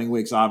the coming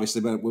weeks,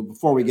 obviously. But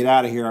before we get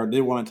out of here, I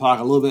did want to talk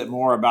a little bit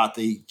more about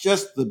the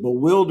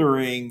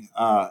bewildering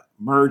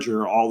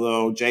merger.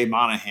 Although Jay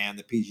Monahan,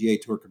 the PGA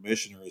Tour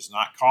commissioner, is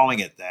not calling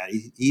it that.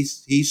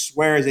 He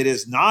swears it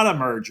is not a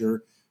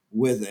merger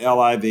with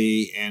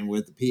LIV and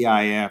with the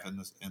PIF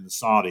and the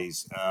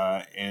Saudis,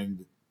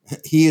 and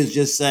he is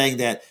just saying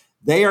that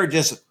they are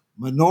just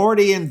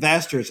minority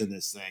investors in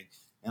this thing.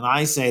 And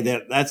I say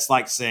that that's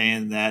like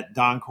saying that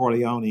Don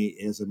Corleone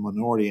is a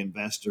minority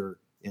investor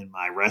in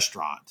my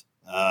restaurant.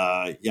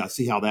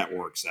 See how that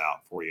works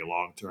out for you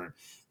long term.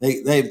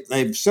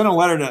 They've sent a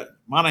letter to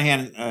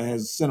Monahan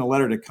has sent a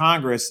letter to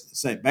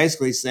Congress,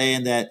 basically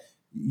saying that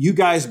you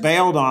guys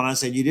bailed on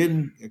us and you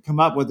didn't come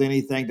up with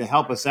anything to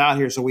help us out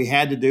here, so we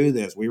had to do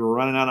this. We were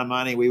running out of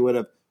money. We would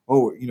have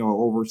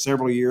over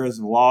several years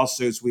of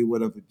lawsuits, we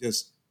would have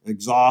just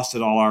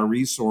exhausted all our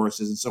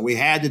resources. And so we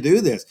had to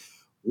do this.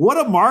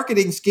 What a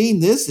marketing scheme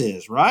this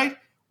is, right?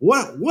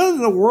 What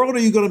in the world are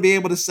you going to be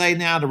able to say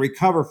now to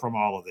recover from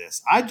all of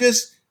this?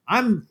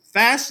 I'm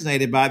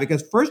fascinated by it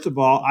because, first of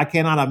all, I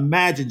cannot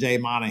imagine Jay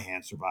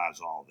Monahan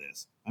survives all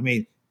this. I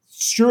mean,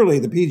 surely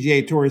the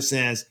PGA Tour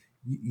says,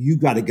 you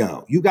got to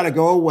go. You got to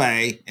go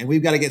away, and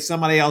we've got to get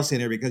somebody else in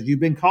here because you've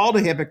been called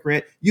a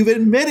hypocrite. You've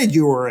admitted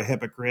you were a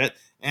hypocrite.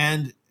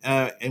 And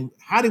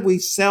how do we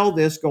sell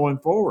this going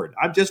forward?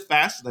 I'm just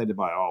fascinated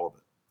by all of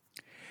it.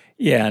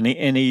 Yeah,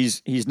 and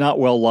he's not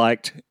well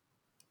liked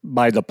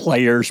by the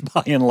players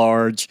by and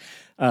large.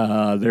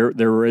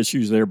 There were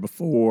issues there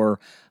before.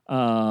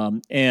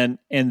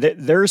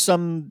 There's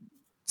some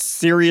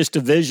serious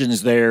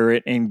divisions there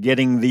in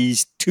getting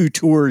these two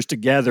tours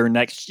together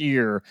next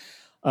year.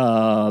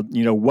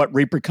 What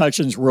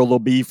repercussions will there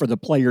be for the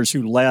players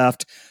who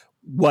left?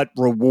 What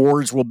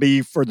rewards will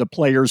be for the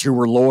players who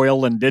were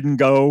loyal and didn't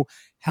go?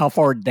 How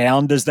far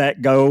down does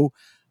that go?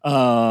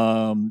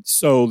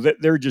 So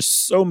there are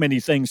just so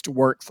many things to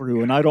work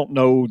through. And I don't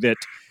know that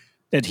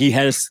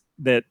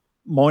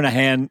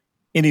Monahan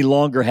any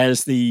longer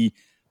has the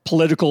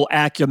political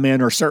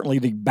acumen or certainly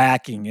the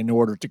backing in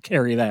order to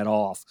carry that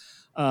off.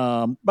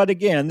 But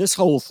again, this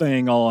whole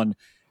thing on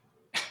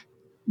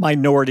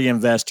minority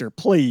investor,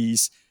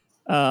 please,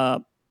 they're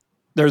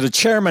the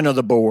chairman of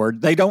the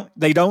board. They don't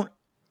have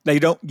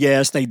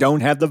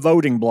the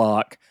voting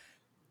block,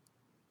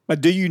 but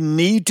do you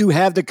need to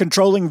have the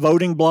controlling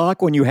voting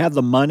block when you have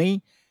the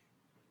money?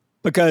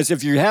 Because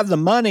if you have the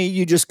money,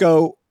 you just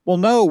go, well,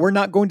 no, we're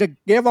not going to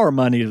give our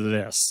money to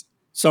this.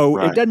 So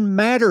It doesn't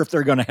matter if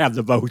they're going to have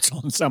the votes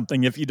on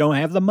something if you don't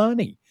have the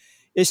money.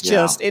 It's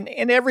just, and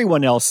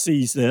everyone else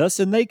sees this,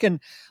 and they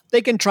can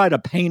try to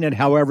paint it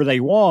however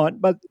they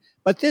want. But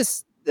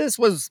this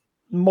was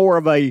more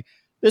of a,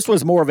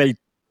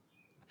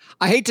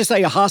 I hate to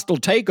say a hostile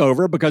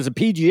takeover because the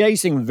PGA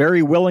seemed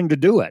very willing to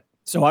do it.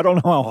 So I don't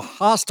know how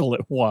hostile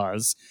it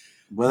was.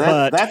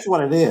 Well, that's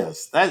what it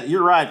is. That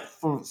you're right.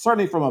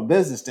 Certainly from a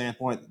business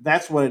standpoint,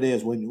 that's what it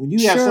is. When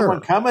you have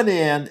someone coming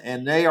in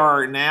and they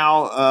are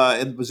now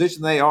in the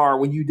position they are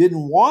when you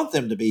didn't want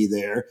them to be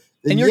there,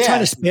 and you're trying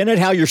to spin it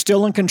how you're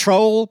still in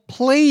control.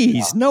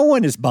 Please, no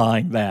one is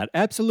buying that.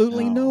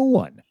 Absolutely no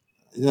one.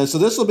 So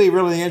this will be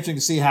really interesting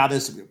to see how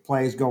this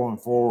plays going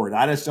forward.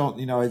 I just don't,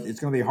 it's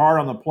going to be hard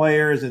on the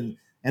players, and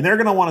they're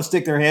going to want to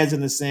stick their heads in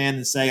the sand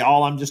and say,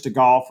 "Oh, I'm just a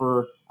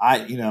golfer.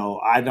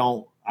 I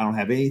don't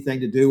have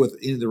anything to do with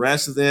any of the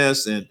rest of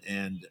this."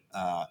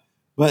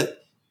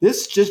 But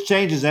this just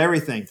changes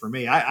everything for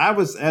me. I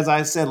was, as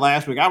I said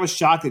last week, I was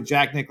shocked that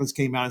Jack Nicklaus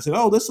came out and said,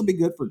 "Oh, this will be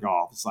good for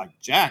golf." It's like,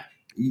 Jack,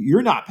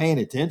 you're not paying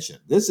attention.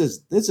 This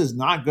is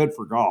not good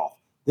for golf.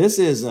 This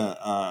is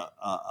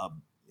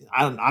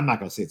I'm not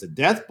going to say it's a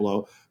death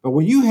blow, but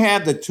when you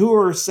have the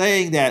tour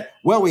saying that,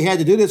 well, we had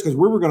to do this because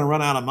we were going to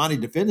run out of money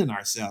defending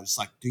ourselves. It's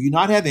like, do you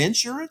not have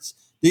insurance?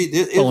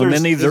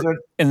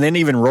 And then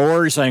even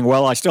Rory saying,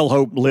 well, I still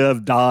hope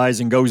Liv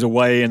dies and goes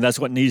away, and that's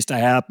what needs to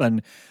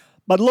happen.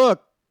 But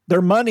look,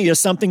 their money is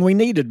something we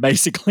needed,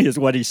 basically, is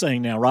what he's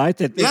saying now, right?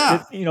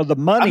 The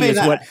money is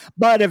what.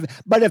 But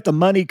if the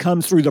money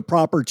comes through the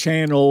proper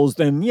channels,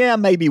 then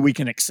maybe we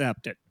can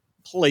accept it.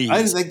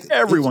 Please,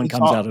 everyone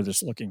comes out of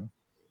this looking.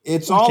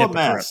 It's all a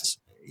mess.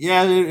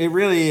 Yeah, it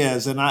really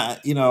is. And I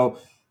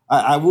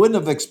wouldn't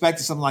have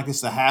expected something like this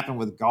to happen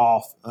with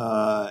golf.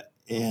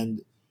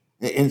 And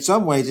in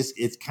some ways,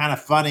 it's kind of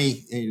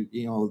funny,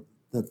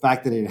 the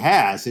fact that it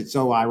has. It's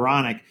so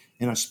ironic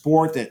in a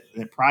sport that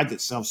prides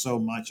itself so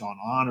much on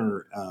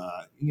honor.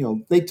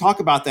 They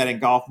talk about that in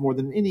golf more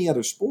than any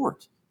other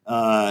sport.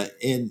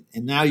 And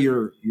now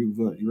you're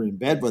in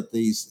bed with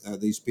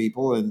these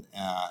people, and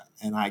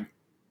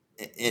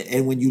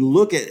when you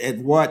look at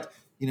what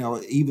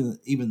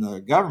even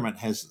the government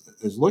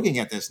is looking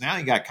at this now,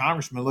 you got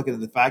congressmen looking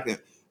at the fact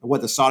that what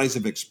the Saudis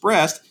have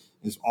expressed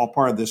is all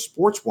part of this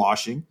sports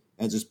washing,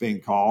 as it's being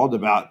called,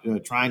 about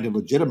trying to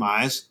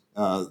legitimize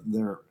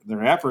their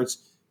efforts.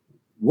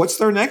 What's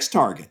their next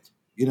target?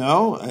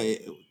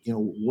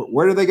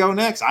 Where do they go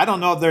next? I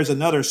don't know if there's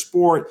another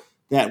sport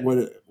that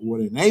would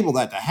enable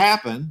that to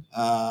happen.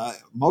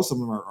 Most of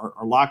them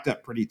are locked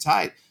up pretty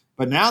tight.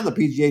 But now the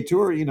PGA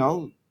Tour,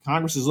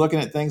 Congress is looking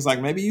at things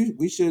like maybe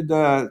we should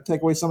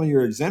take away some of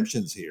your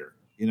exemptions here.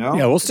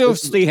 Yeah, we'll still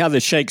see how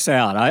this shakes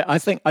out.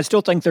 I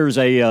still think there's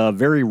a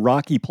very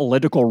rocky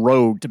political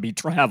road to be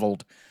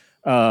traveled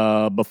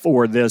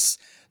before this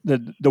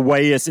the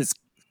way it's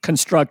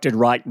constructed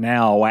right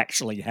now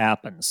actually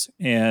happens,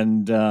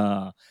 and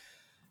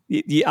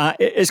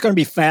it's going to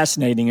be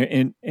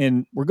fascinating.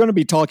 And we're going to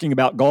be talking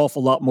about golf a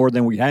lot more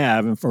than we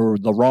have, and for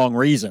the wrong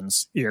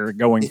reasons here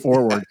going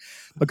forward,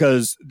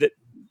 because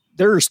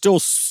there are still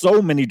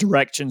so many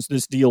directions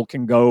this deal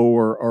can go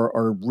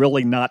or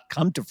really not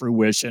come to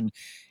fruition.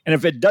 And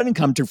if it doesn't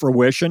come to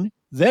fruition,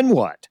 then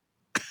what?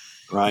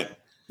 Right.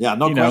 Yeah,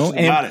 no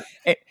question about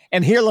it.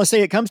 And here, let's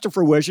say it comes to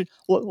fruition.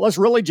 Let's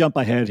really jump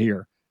ahead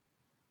here.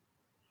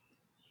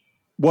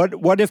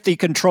 What if the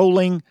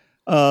controlling,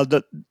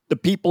 the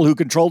people who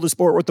control the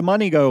sport with the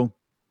money go,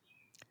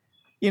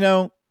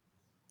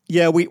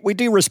 Yeah, we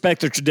do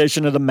respect the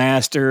tradition of the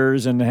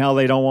Masters and how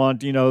they don't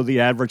want, the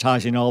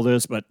advertising and all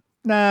this, but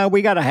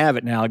we got to have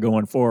it now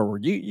going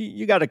forward.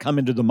 You got to come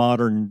into the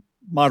modern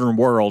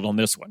world on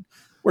this one.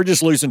 We're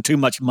just losing too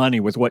much money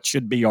with what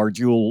should be our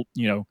jewel,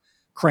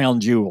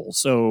 crown jewel.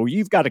 So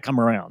you've got to come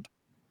around.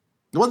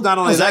 Well, not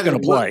only how's that going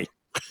to play?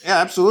 Yeah,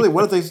 absolutely.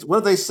 What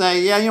if they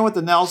say, what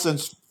the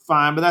Nelson's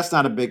fine, but that's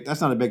not a big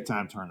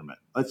time tournament.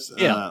 Let's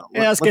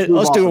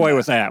do away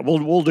with that.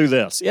 We'll do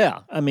this. Yeah,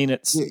 I mean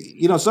it's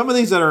some of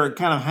these that are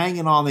kind of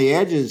hanging on the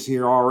edges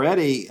here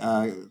already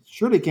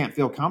surely can't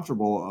feel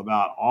comfortable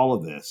about all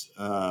of this.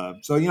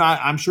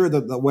 I'm sure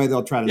that the way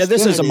they'll try to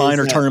this is a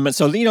minor tournament,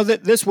 so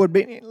this would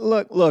be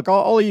look.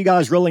 All of you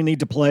guys really need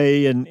to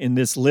play in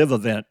this live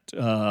event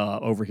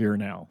over here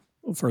now.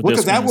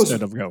 Because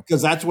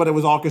that's what it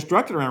was all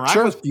constructed around, right?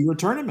 Sure. It was fewer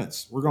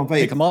tournaments. We're going to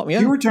pay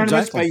fewer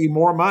tournaments, pay you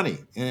more money.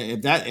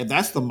 And if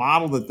that's the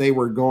model that they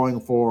were going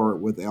for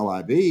with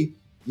LIV,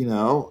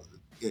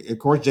 of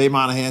course, Jay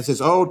Monahan says,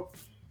 "Oh,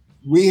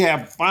 we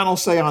have final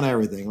say on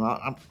everything."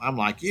 Well, I'm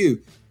like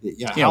you.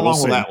 How long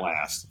will that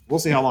last? We'll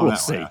see how long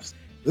that lasts.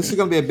 This is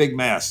going to be a big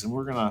mess, and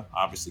we're going to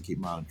obviously keep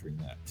monitoring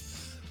that.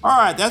 All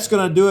right, that's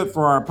going to do it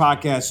for our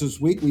podcast this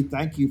week. We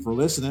thank you for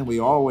listening. We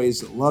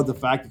always love the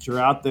fact that you're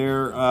out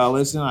there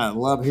listening. I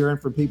love hearing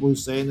from people who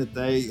saying that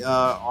they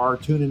are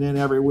tuning in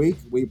every week.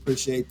 We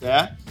appreciate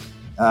that.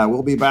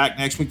 We'll be back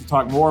next week to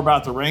talk more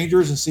about the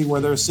Rangers and see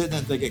where they're sitting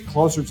as they get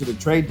closer to the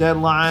trade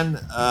deadline.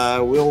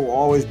 We'll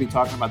always be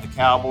talking about the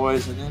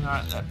Cowboys, and then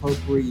that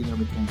potpourri, you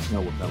never can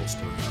tell what that'll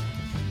stir up.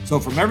 So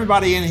from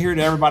everybody in here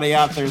to everybody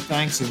out there,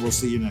 thanks, and we'll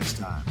see you next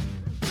time.